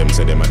 Them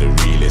say them are the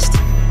realest.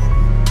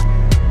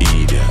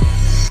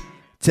 Idiot.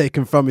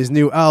 Taken from his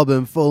new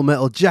album Full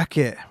Metal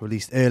Jacket,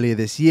 released earlier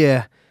this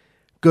year.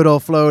 Good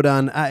old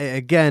Flowdown at it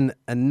again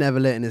and never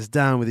letting us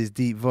down with his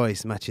deep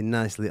voice, matching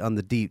nicely on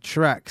the deep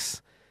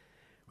tracks.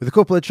 With a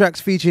couple of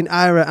tracks featuring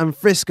Ira and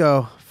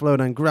Frisco,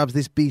 Flowdown grabs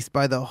this beast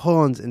by the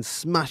horns and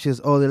smashes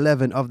all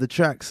 11 of the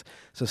tracks.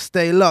 So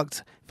stay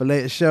locked for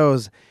later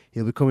shows.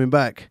 He'll be coming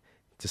back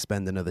to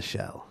spend another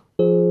shell.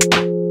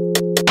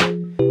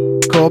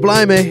 Called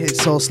Blimey,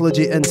 it's so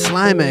sludgy and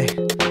slimy.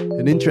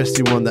 An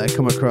interesting one that I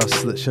come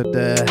across that should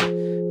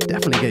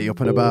definitely get you up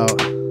and about.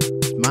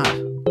 It's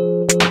mad.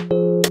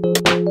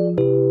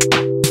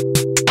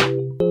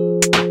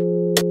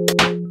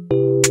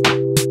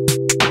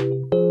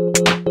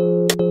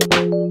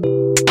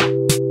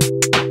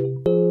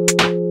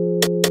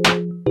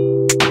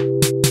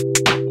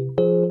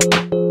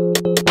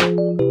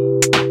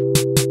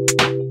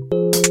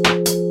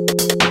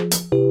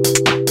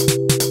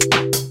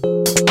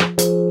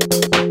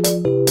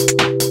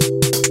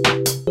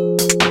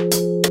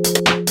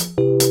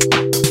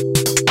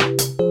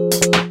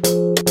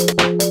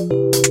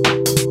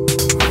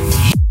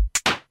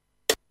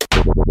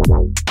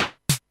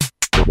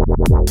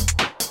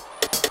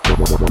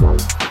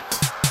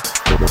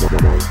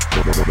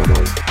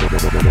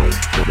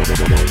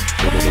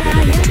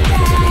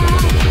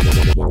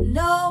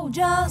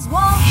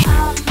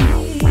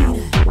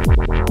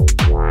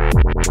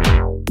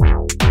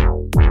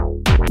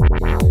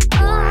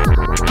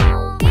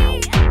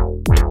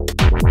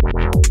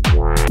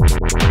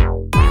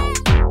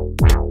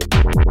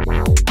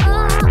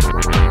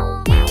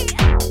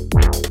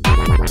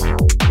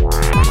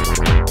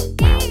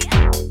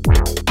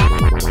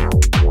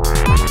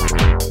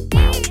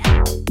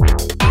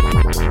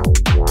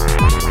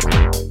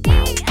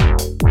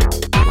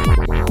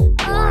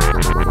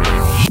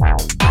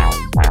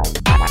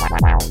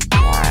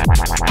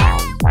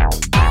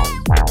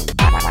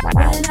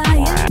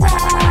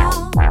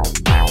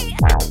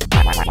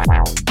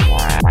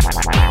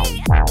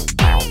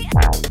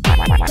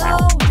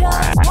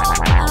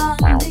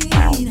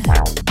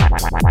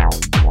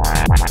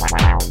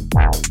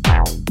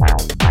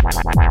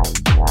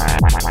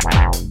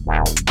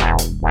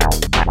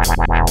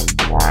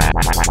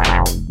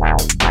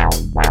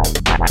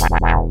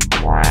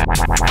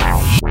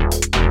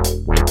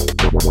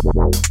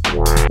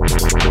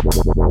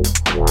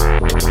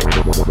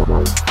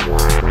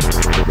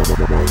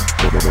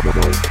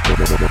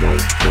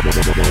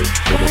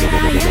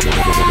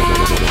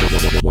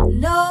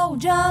 know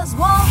just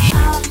what I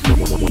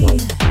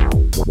need.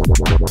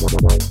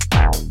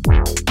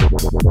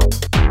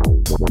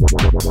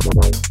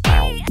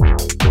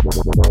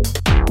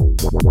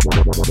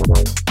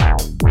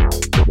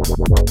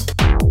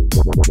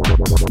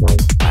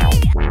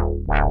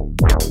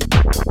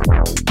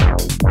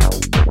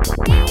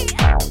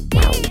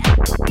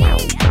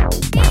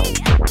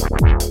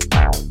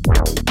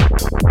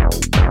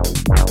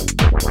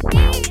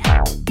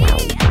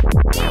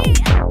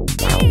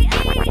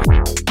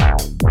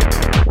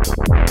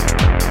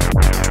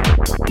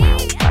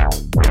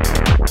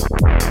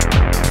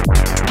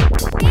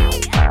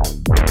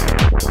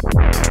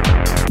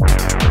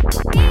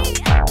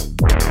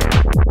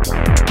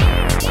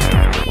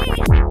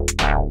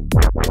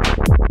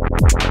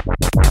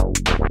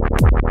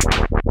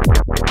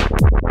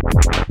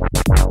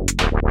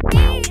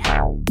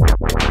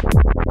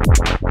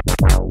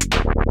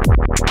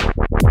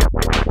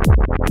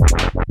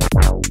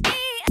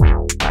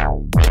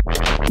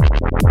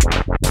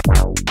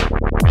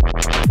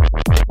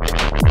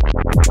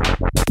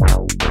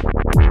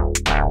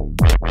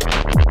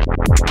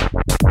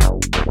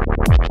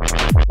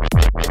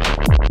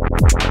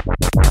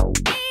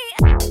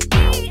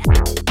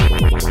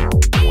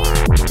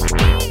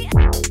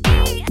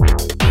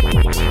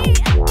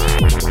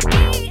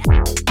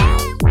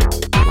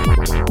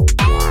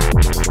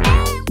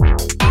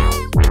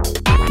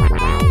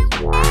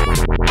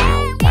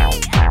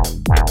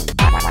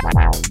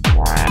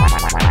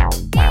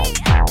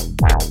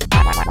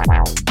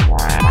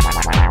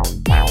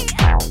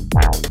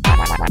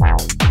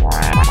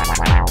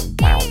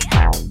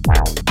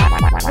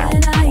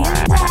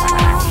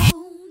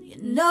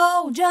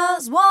 Know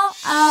just what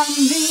I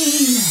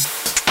need.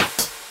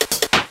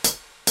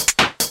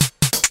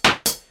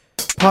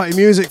 Party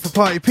music for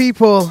party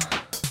people.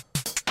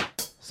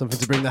 Something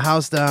to bring the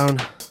house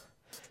down.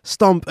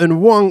 Stomp and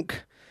Wonk.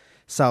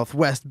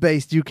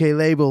 Southwest-based UK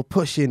label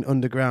pushing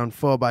underground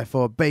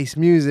 4x4 bass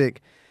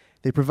music.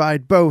 They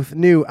provide both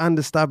new and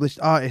established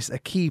artists a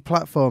key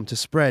platform to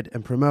spread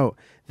and promote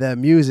their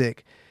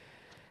music.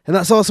 And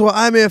that's also what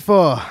I'm here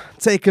for.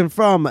 Taken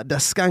from the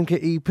Skanker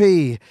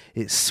EP,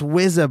 it's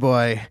Swizzer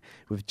Boy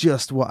with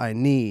Just What I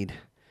Need.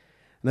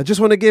 And I just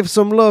want to give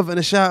some love and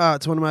a shout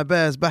out to one of my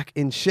bears back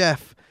in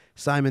Chef,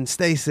 Simon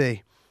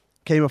Stacey.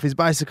 Came off his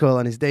bicycle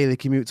on his daily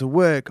commute to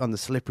work on the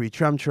slippery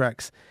tram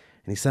tracks,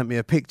 and he sent me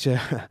a picture,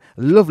 a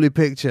lovely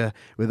picture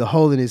with a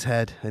hole in his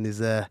head and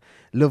his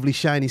lovely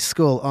shiny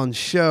skull on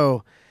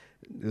show.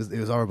 It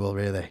was horrible,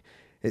 really.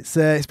 It's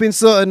been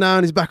sorted now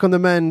and he's back on the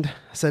mend.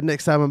 I said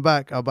next time I'm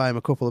back, I'll buy him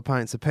a couple of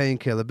pints of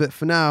painkiller. But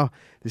for now,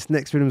 this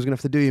next rhythm's going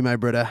to have to do you, my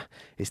brother.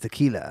 It's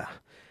tequila.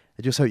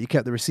 I just hope you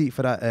kept the receipt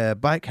for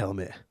that bike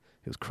helmet.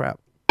 It was crap.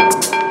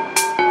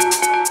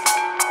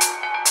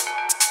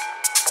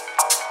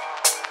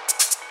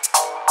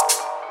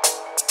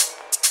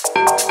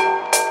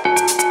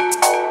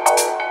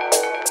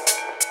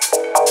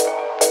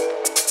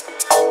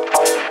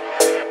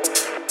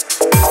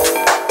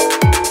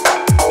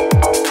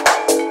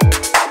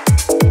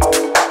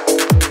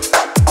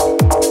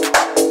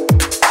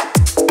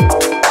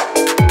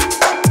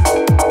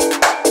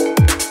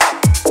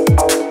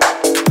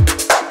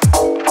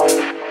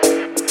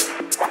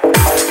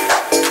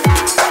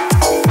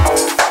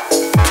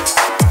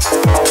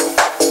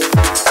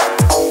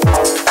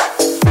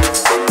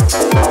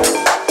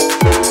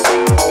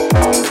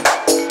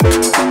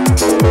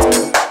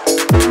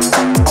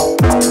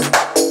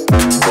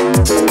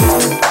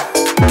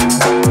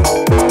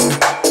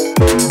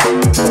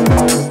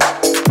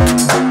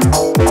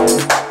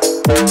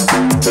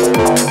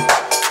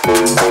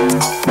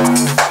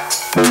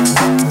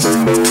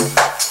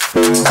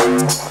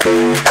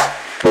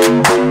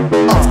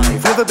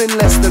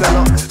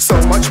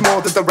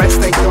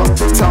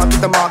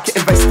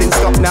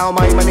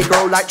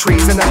 Like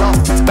trees in a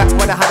loft. Back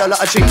when I had a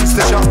lot of cheese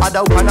to shop, I'd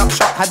open up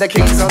shop, had the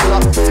keys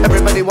unlocked.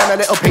 Everybody want a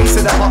little piece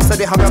of the pot, so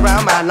they hung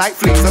around, man, like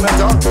fleas on a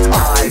dog.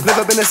 I've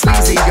never been a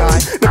sleazy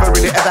guy, never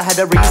really ever had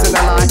a reason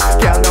to lie.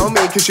 Girl know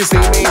me cause she see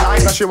me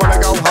like, now she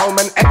wanna go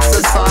home and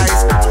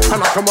exercise.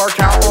 And I can work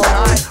out all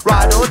night,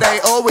 ride all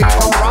day, all week,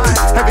 alright.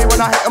 Heavy when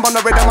I hit them on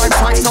the rhythm, I'm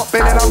tight, not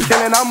feeling, I'm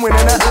killing, I'm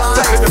winning at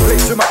life. Step in the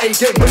place with my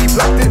A-game, really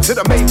plugged into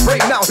the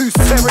mainframe. Now who's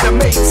staring the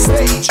main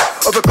stage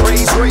of a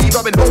craze rave?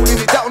 I've been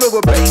holding it down over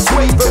bass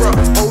wave for a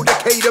whole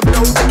decade of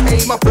no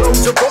decay. My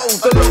flow's are bold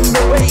along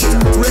the way.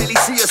 Rarely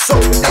see a soul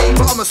day,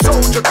 but I'm a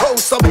soldier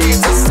coast, I'm here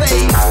to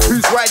stay.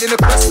 Who's riding the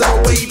crest of a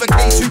wave? A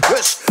case who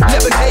push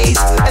lemonade.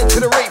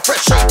 Enter the rave,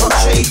 fresh shape of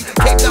shade.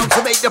 Came down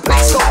to make the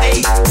place go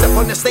A. Step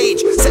on the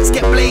stage, sets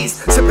get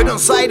blazed. Sipping on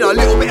cider, a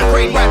little bit of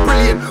grain, right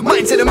brilliant.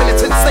 Minds in a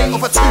militant state,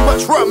 offer too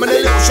much rum and a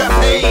little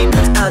champagne.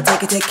 I'll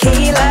take a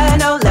tequila,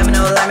 no lemon,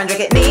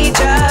 drink it, need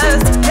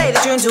just. Play the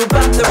tune to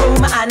bump the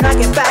room and knock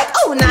it back,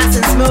 oh nice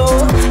and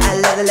smooth. I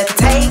let the liquor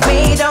take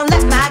me, don't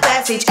let my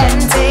glass reach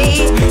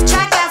empty.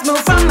 Track ass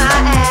move from my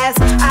ass,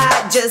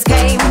 I just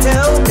came to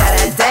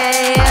da-da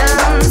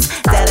dance,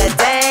 da-da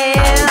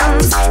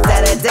dance,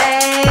 da-da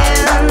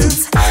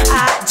dance.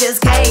 I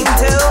just came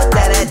to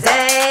da-da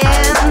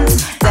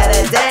dance,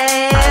 da-da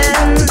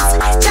dance.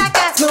 Track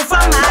ass move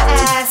from my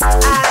ass,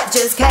 I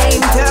just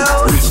came to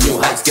reach new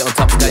heights, get on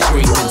top of that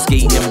screaming,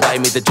 skating by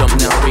me the jump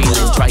now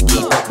reeling. Try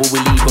keep up, but we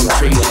leave them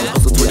trailing.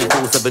 Hustle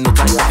 24/7, no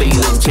time for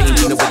failing.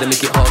 Changing the weather,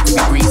 make it hard to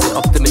be breathing.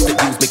 Optimistic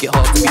views make it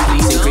hard to be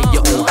pleasing. Create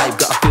your own hype,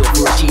 got a feel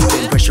for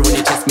achieving. Pressure on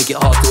your chest, make it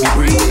hard to be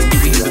breathing. You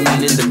ain't even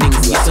meaning the things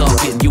that you're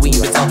talking. You ain't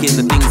even talking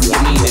the things that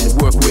you're meaning.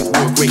 Work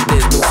great,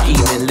 there's no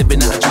scheming.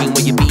 Living out a dream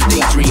where you be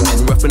daydreaming.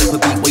 Roughing up a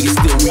beat where you're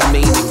still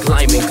remaining.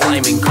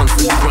 Climbing,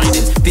 constantly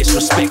grinding.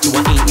 Disrespect to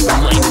I ain't even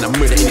minding. I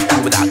murder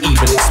anything without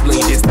even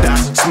explaining. It's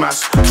dash, smash,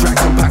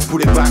 tracks and packs,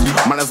 put it back.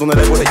 Man, I was on the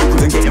level that you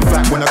couldn't get in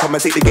fact. When I come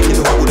and take the game, you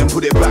know I wouldn't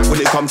put it back. When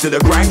it comes to the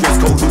grind, dress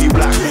code, hoodie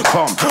black.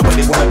 Come, but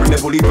they wanna bring the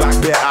bully back.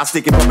 Bare ass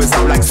sticking puppets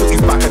out like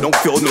Sooty's back. I don't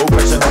feel no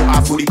pressure, no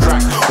ass fully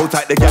crack. Hold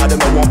tight the guy,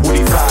 then I want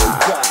booty fat.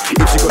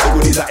 If she got the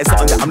goodies, that is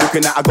something that I'm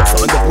looking at. I got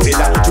something to put it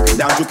at. Juke it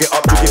down, juke it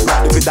up, juke it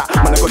back. Look at that,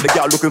 man, I got the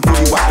girl looking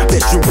fully whack.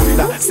 Bedroom bully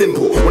that,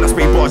 simple. When I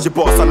spray bars, your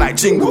bars are like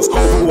jingles.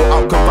 Overall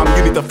outcome, fam,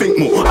 you need to think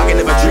more. I can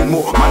never drink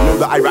more. Man, know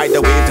that I ride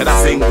the way till I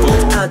sing full.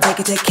 I'll take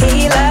a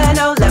tequila,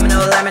 no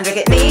lemon, drink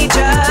it, need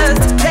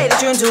just. Play the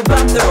tune to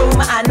bump the room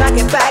and knock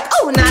it back,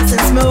 oh nice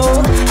and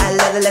smooth. I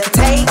let the liquor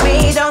take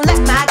me, don't let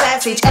my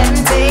glass reach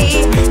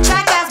empty.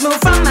 Track ass move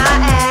from my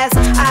ass,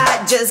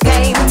 I just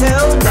came to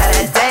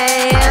da-da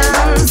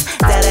dance,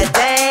 da-da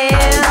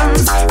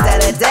dance,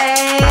 da-da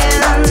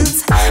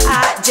dance.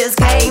 I just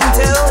came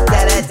to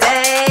da-da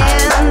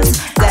dance,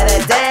 da-da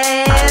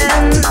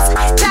dance.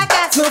 Track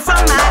ass move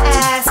from my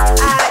ass,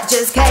 I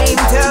just came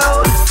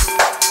to.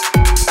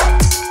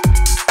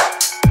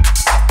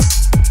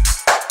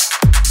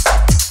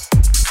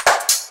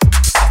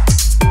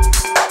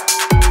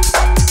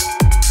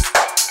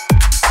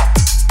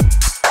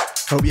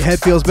 Hope your head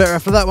feels better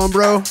after that one,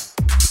 bro.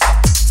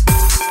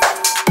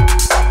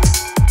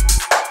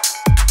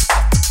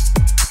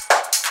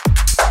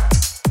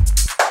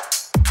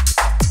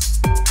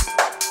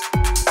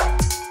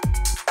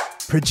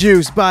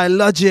 Produced by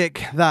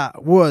Logic.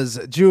 That was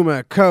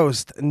Juma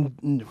Coast. I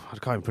can't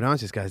even pronounce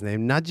this guy's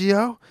name.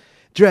 Nagio?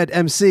 Dread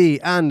MC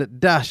and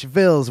Dash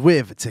Vills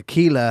with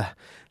Tequila.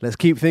 Let's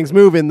keep things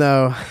moving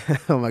though.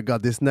 Oh my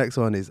god, this next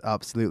one is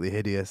absolutely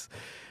hideous.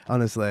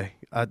 Honestly,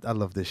 I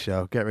love this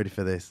show. Get ready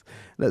for this.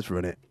 Let's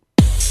run it.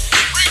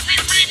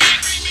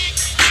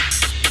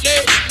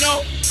 They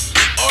know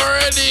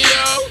already,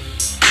 yo.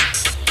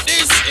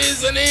 This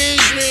is an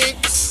age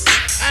mix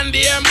and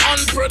the M on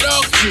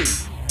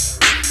production.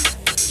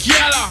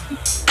 Yalla,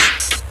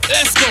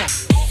 let's go.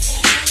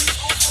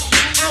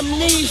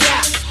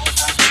 Amnesia,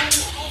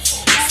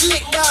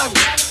 Slick Dog,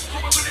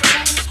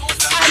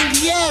 and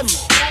the M.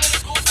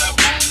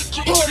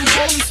 Boom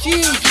Boom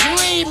Huge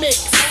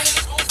Remix.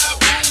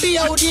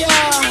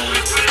 B.O.D.R.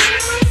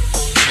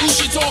 Who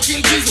she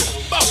talking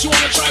Tizzle? But she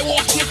wanna try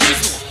walking the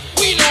Grizzle.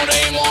 We know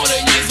they ain't more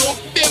than Yizzle.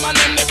 Them and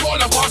them they call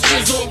her boss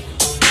Drizzle.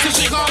 So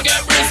she can't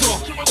get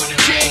Brizzle.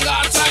 She ain't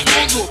got a tight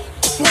mingle.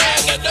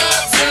 Where the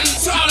dirt and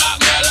tell that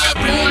girl a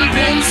boom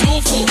boom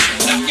soulful.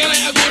 That girl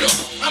ain't a good up.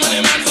 I'm in the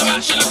man's a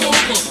match like a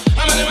hooker.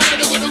 I'm in the man of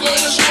the good in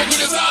the show.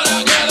 Good as all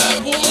that girl a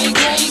boom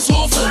boom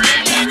soulful.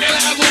 That girl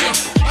ain't a good up.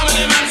 I'm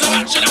in the man's a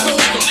match like a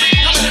hooker.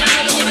 I'm in the man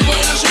of the good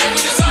in the show.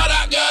 Good as all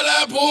that girl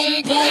a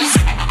boom boom.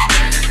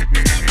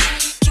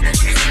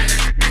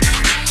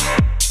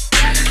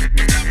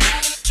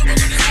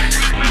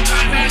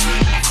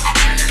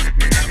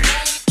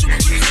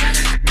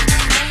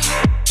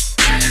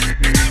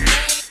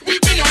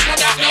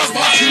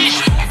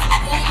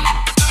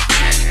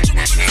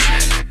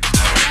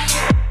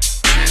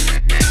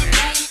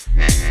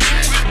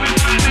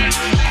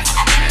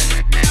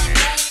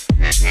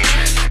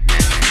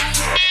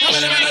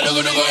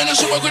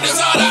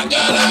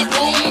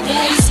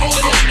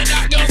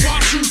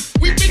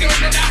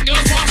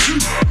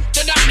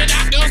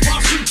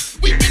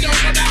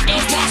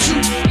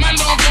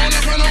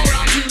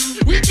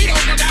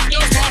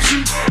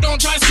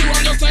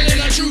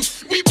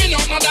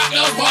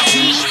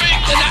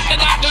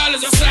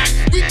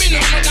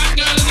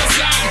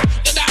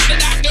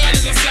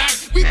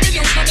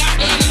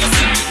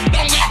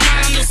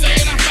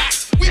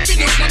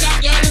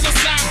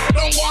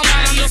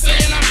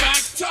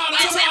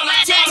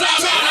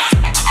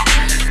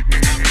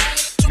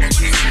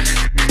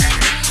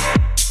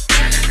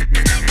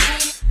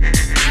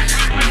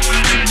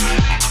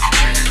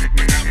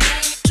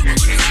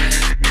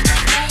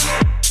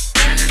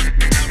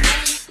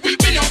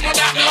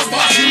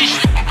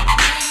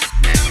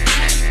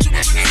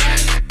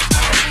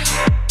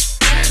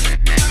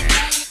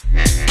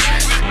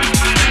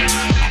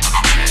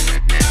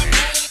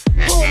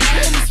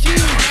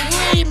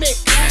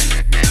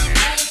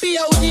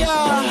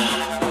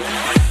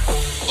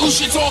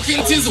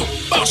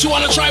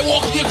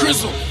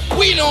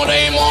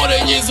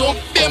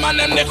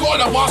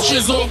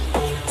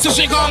 So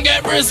she can't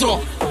get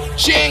Brizzle.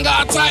 She ain't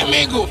got a tight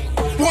mingle.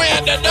 Point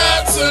at the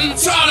dirt and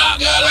tell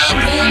that girl a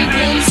boom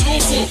boom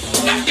soulful.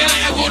 That girl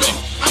ain't a good up.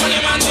 I'm in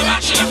the man's a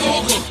match like a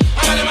hooker.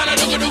 I'm in the man of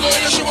the good in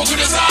the show. Good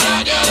as all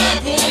that girl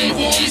a boom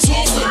boom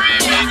soulful.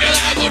 That girl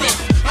ain't a good up.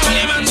 I'm in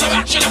the man's a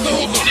match like a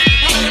hooker.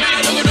 I'm in the man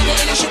of the good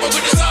in the show.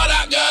 Good as all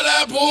that girl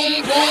a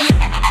boom boom.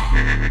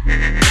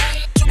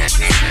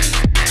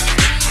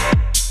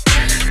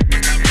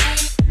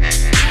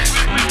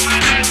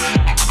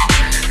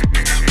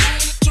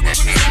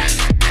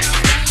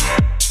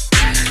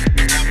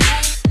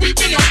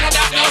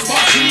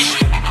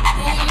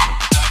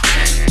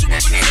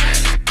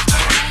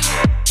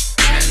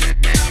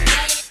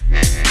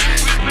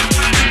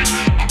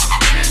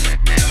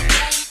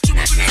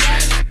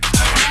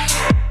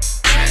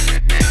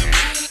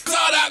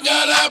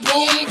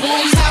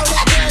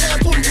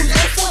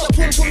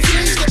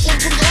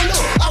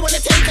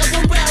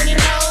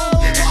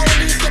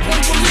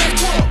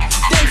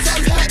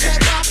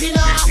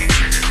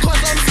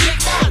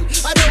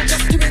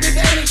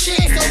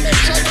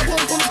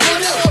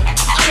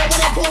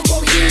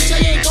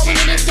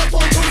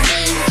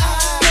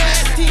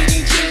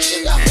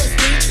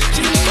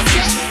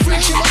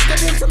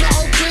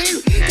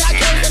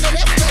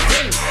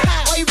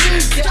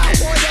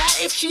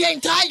 She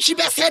ain't tight, she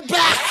best head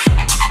back.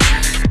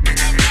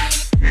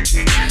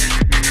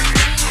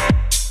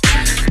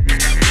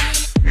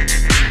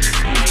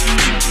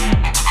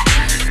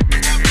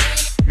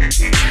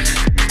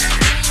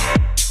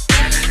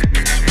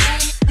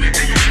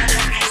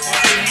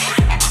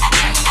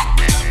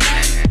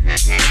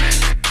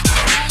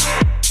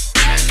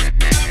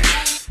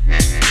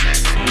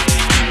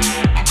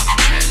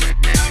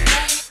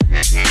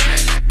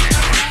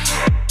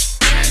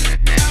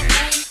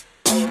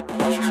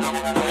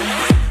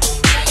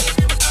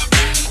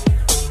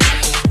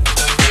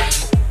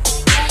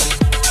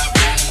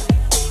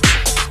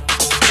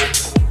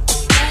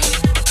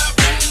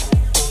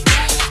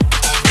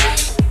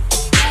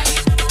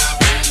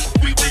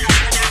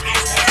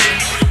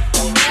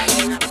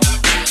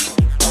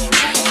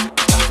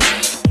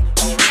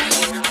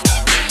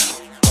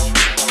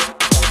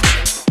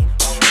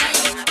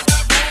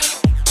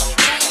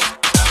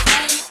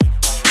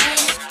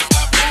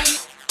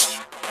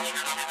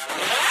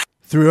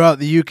 Throughout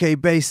the UK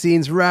bass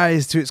scene's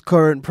rise to its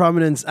current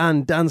prominence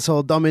and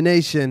dancehall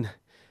domination,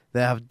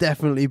 there have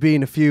definitely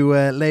been a few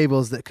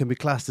labels that can be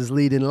classed as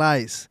leading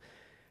lights,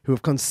 who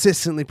have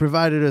consistently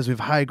provided us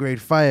with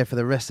high-grade fire for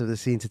the rest of the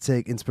scene to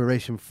take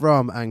inspiration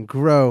from and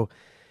grow.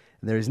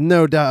 And there is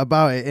no doubt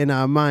about it in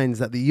our minds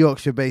that the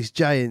Yorkshire-based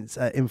giants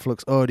at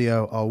Influx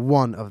Audio are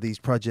one of these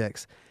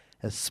projects,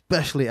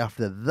 especially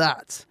after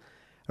that.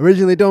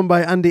 Originally done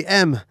by Andy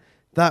M.,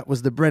 that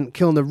was the Brent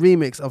Kilner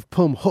remix of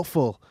Pum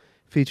Huffle,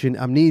 featuring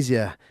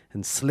Amnesia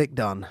and Slick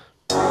Don.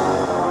 You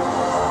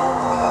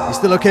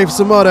still okay for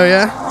some more though,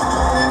 yeah?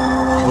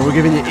 Well, we're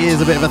giving your ears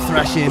a bit of a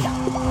thrashing.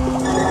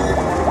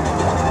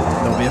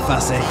 Don't be a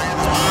fussy.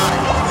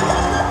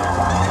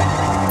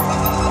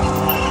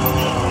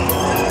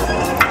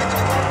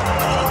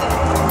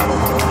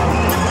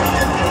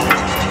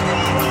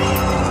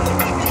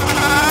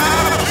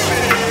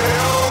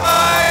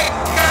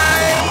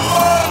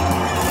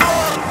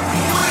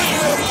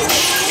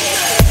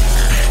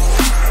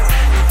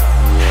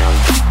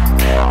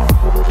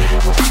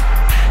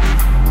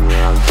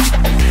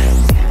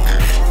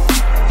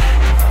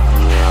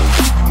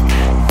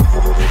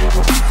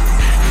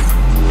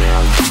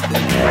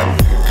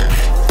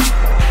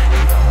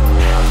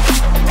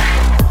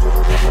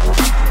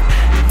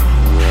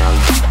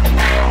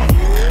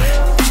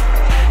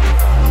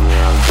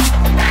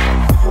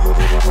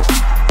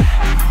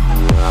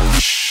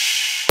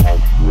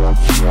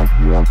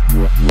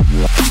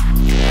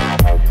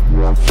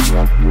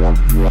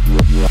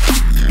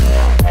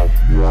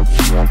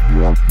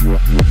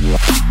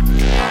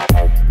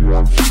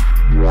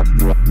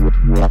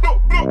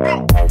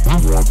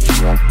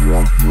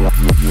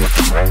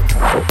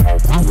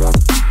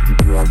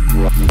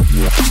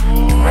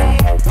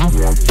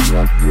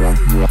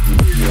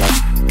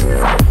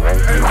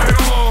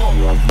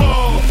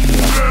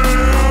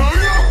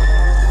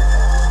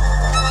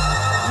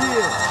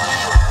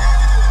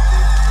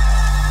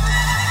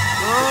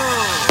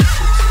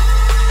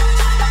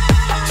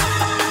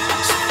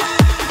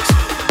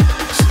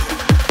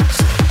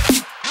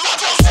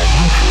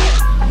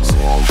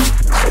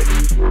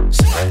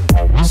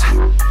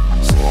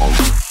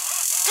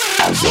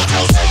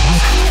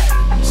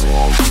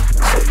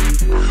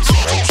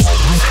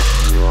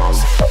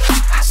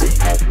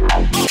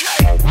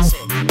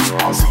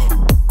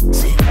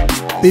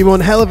 Been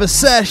one hell of a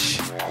sesh.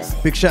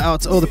 Big shout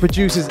out to all the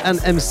producers and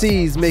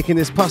MCs making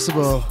this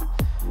possible.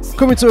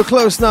 Coming to a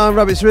close now on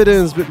Rabbit's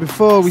Riddims, but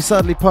before we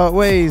sadly part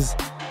ways,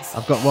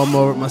 I've got one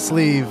more up my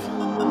sleeve.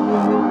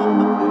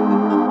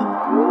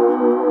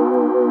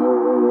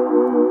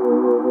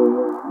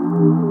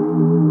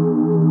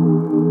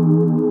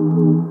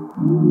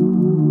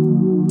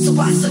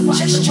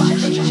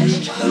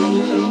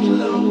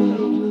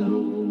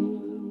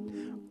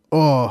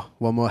 Or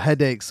one more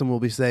headache, some will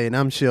be saying,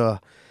 I'm sure.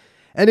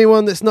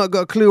 Anyone that's not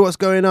got a clue what's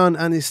going on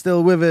and is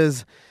still with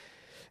us,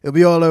 it'll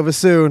be all over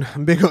soon.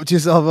 And big up to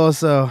yourself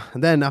also.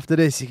 And then after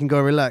this, you can go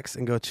relax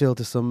and go chill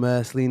to some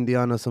Celine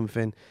Dion or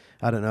something.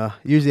 I don't know.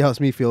 Usually helps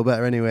me feel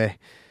better anyway.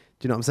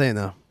 Do you know what I'm saying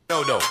though?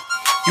 No.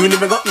 You ain't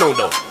even got no.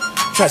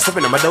 Try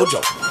stepping in my dojo.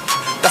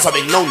 That's a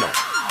big no.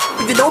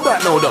 But you know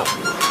about no.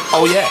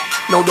 Oh yeah,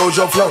 no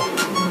dojo flow.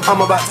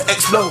 I'm about to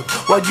explode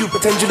while you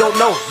pretend you don't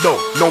know.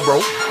 No bro.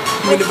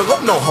 You ain't even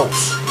got no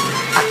host.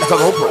 Act like a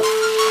GoPro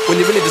when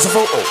you really just a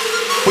photo.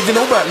 What you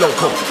know about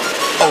loco?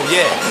 Oh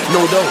yeah,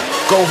 no dough,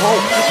 go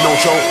home, no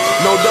show,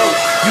 no dough.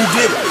 You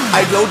did it,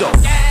 I blow dough.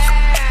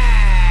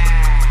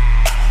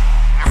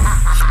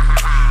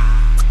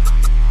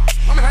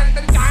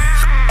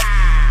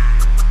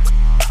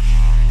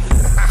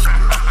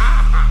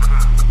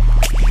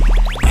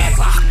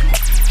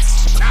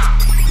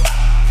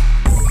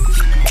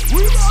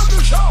 We on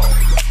the show.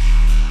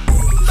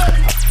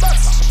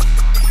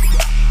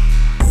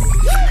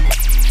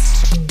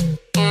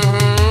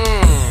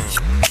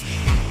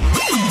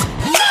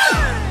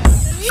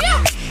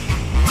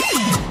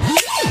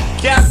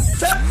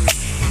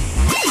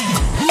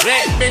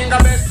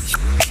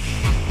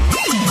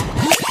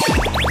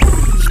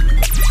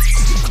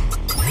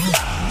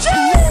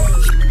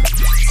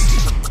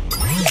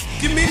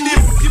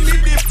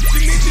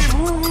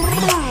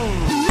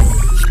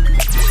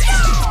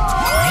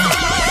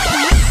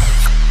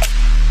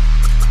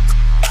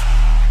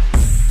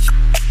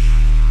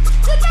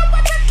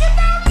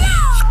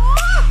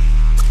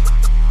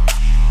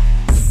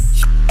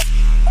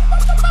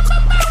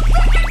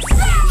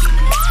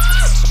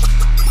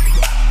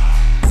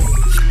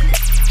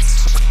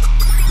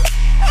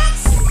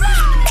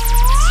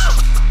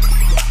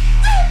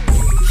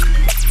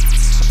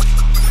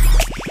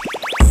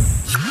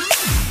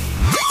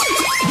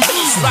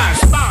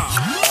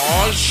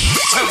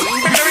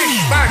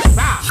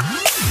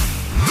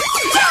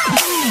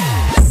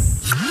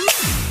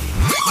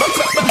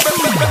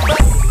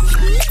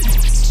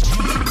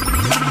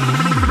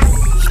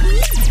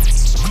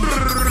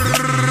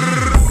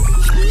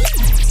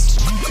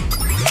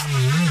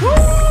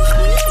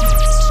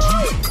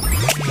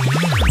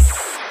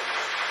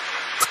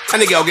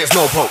 And the girl gets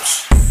no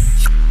pulse.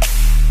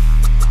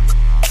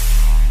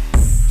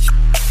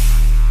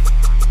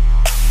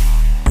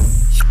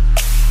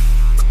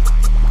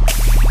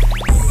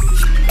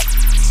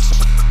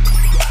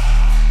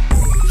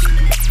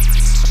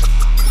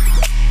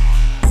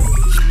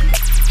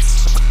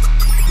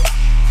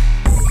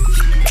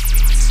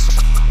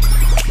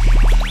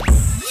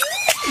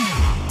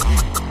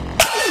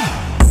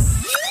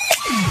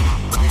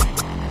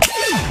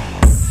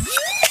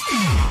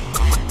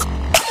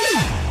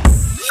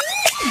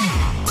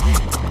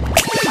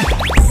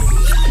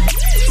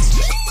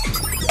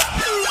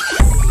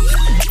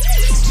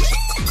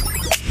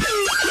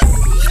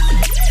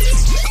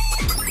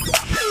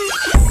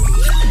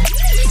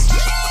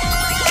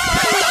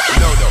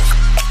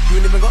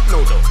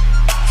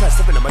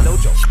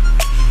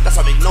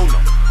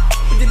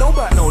 know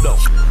about no though?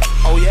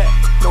 Oh yeah,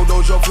 no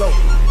dojo flow.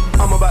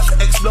 I'm about to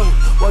explode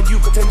while you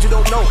pretend you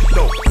don't know.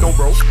 No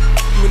bro,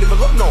 you ain't never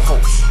got no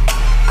host.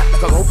 Act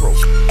like a GoPro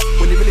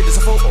when you really just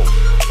a photo.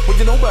 What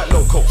you know about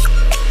loco?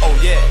 Oh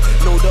yeah,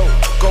 no dough,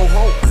 go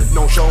home,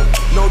 no show,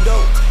 no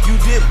dough. You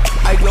dim,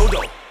 I glow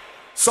though.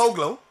 So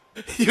glow,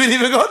 you ain't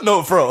even got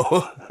no fro.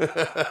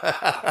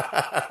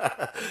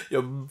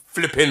 You're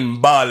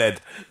flipping ballhead.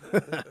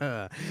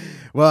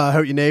 Well, I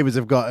hope your neighbours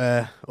have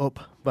got up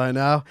by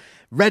now.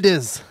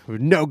 Riddims with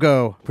No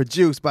Go,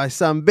 produced by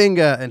Sam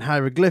Binger and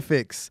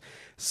Hieroglyphics,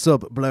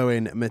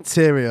 sub-blowing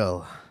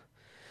material.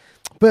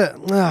 But,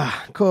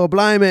 call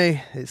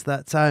Blimey, it's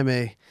that time,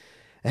 eh?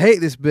 I hate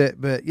this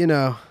bit, but, you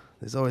know,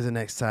 there's always a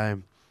next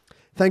time.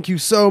 Thank you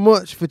so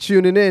much for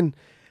tuning in.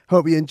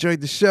 Hope you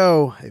enjoyed the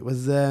show. It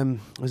was a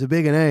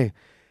big one, eh?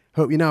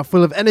 Hope you're now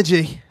full of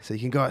energy, so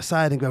you can go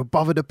outside and go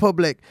bother the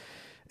public.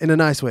 In a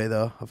nice way,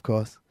 though, of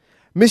course.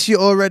 Miss you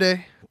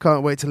already.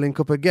 Can't wait to link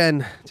up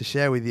again to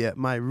share with you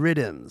my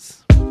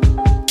Riddims.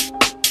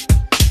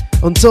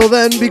 Until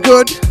then, be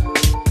good.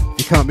 If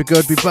you can't be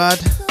good, be bad.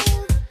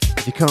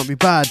 If you can't be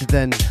bad,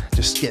 then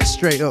just get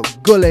straight up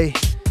gully.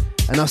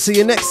 And I'll see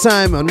you next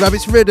time on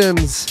Rabbit's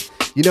Riddims.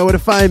 You know where to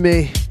find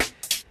me.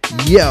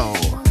 Yo.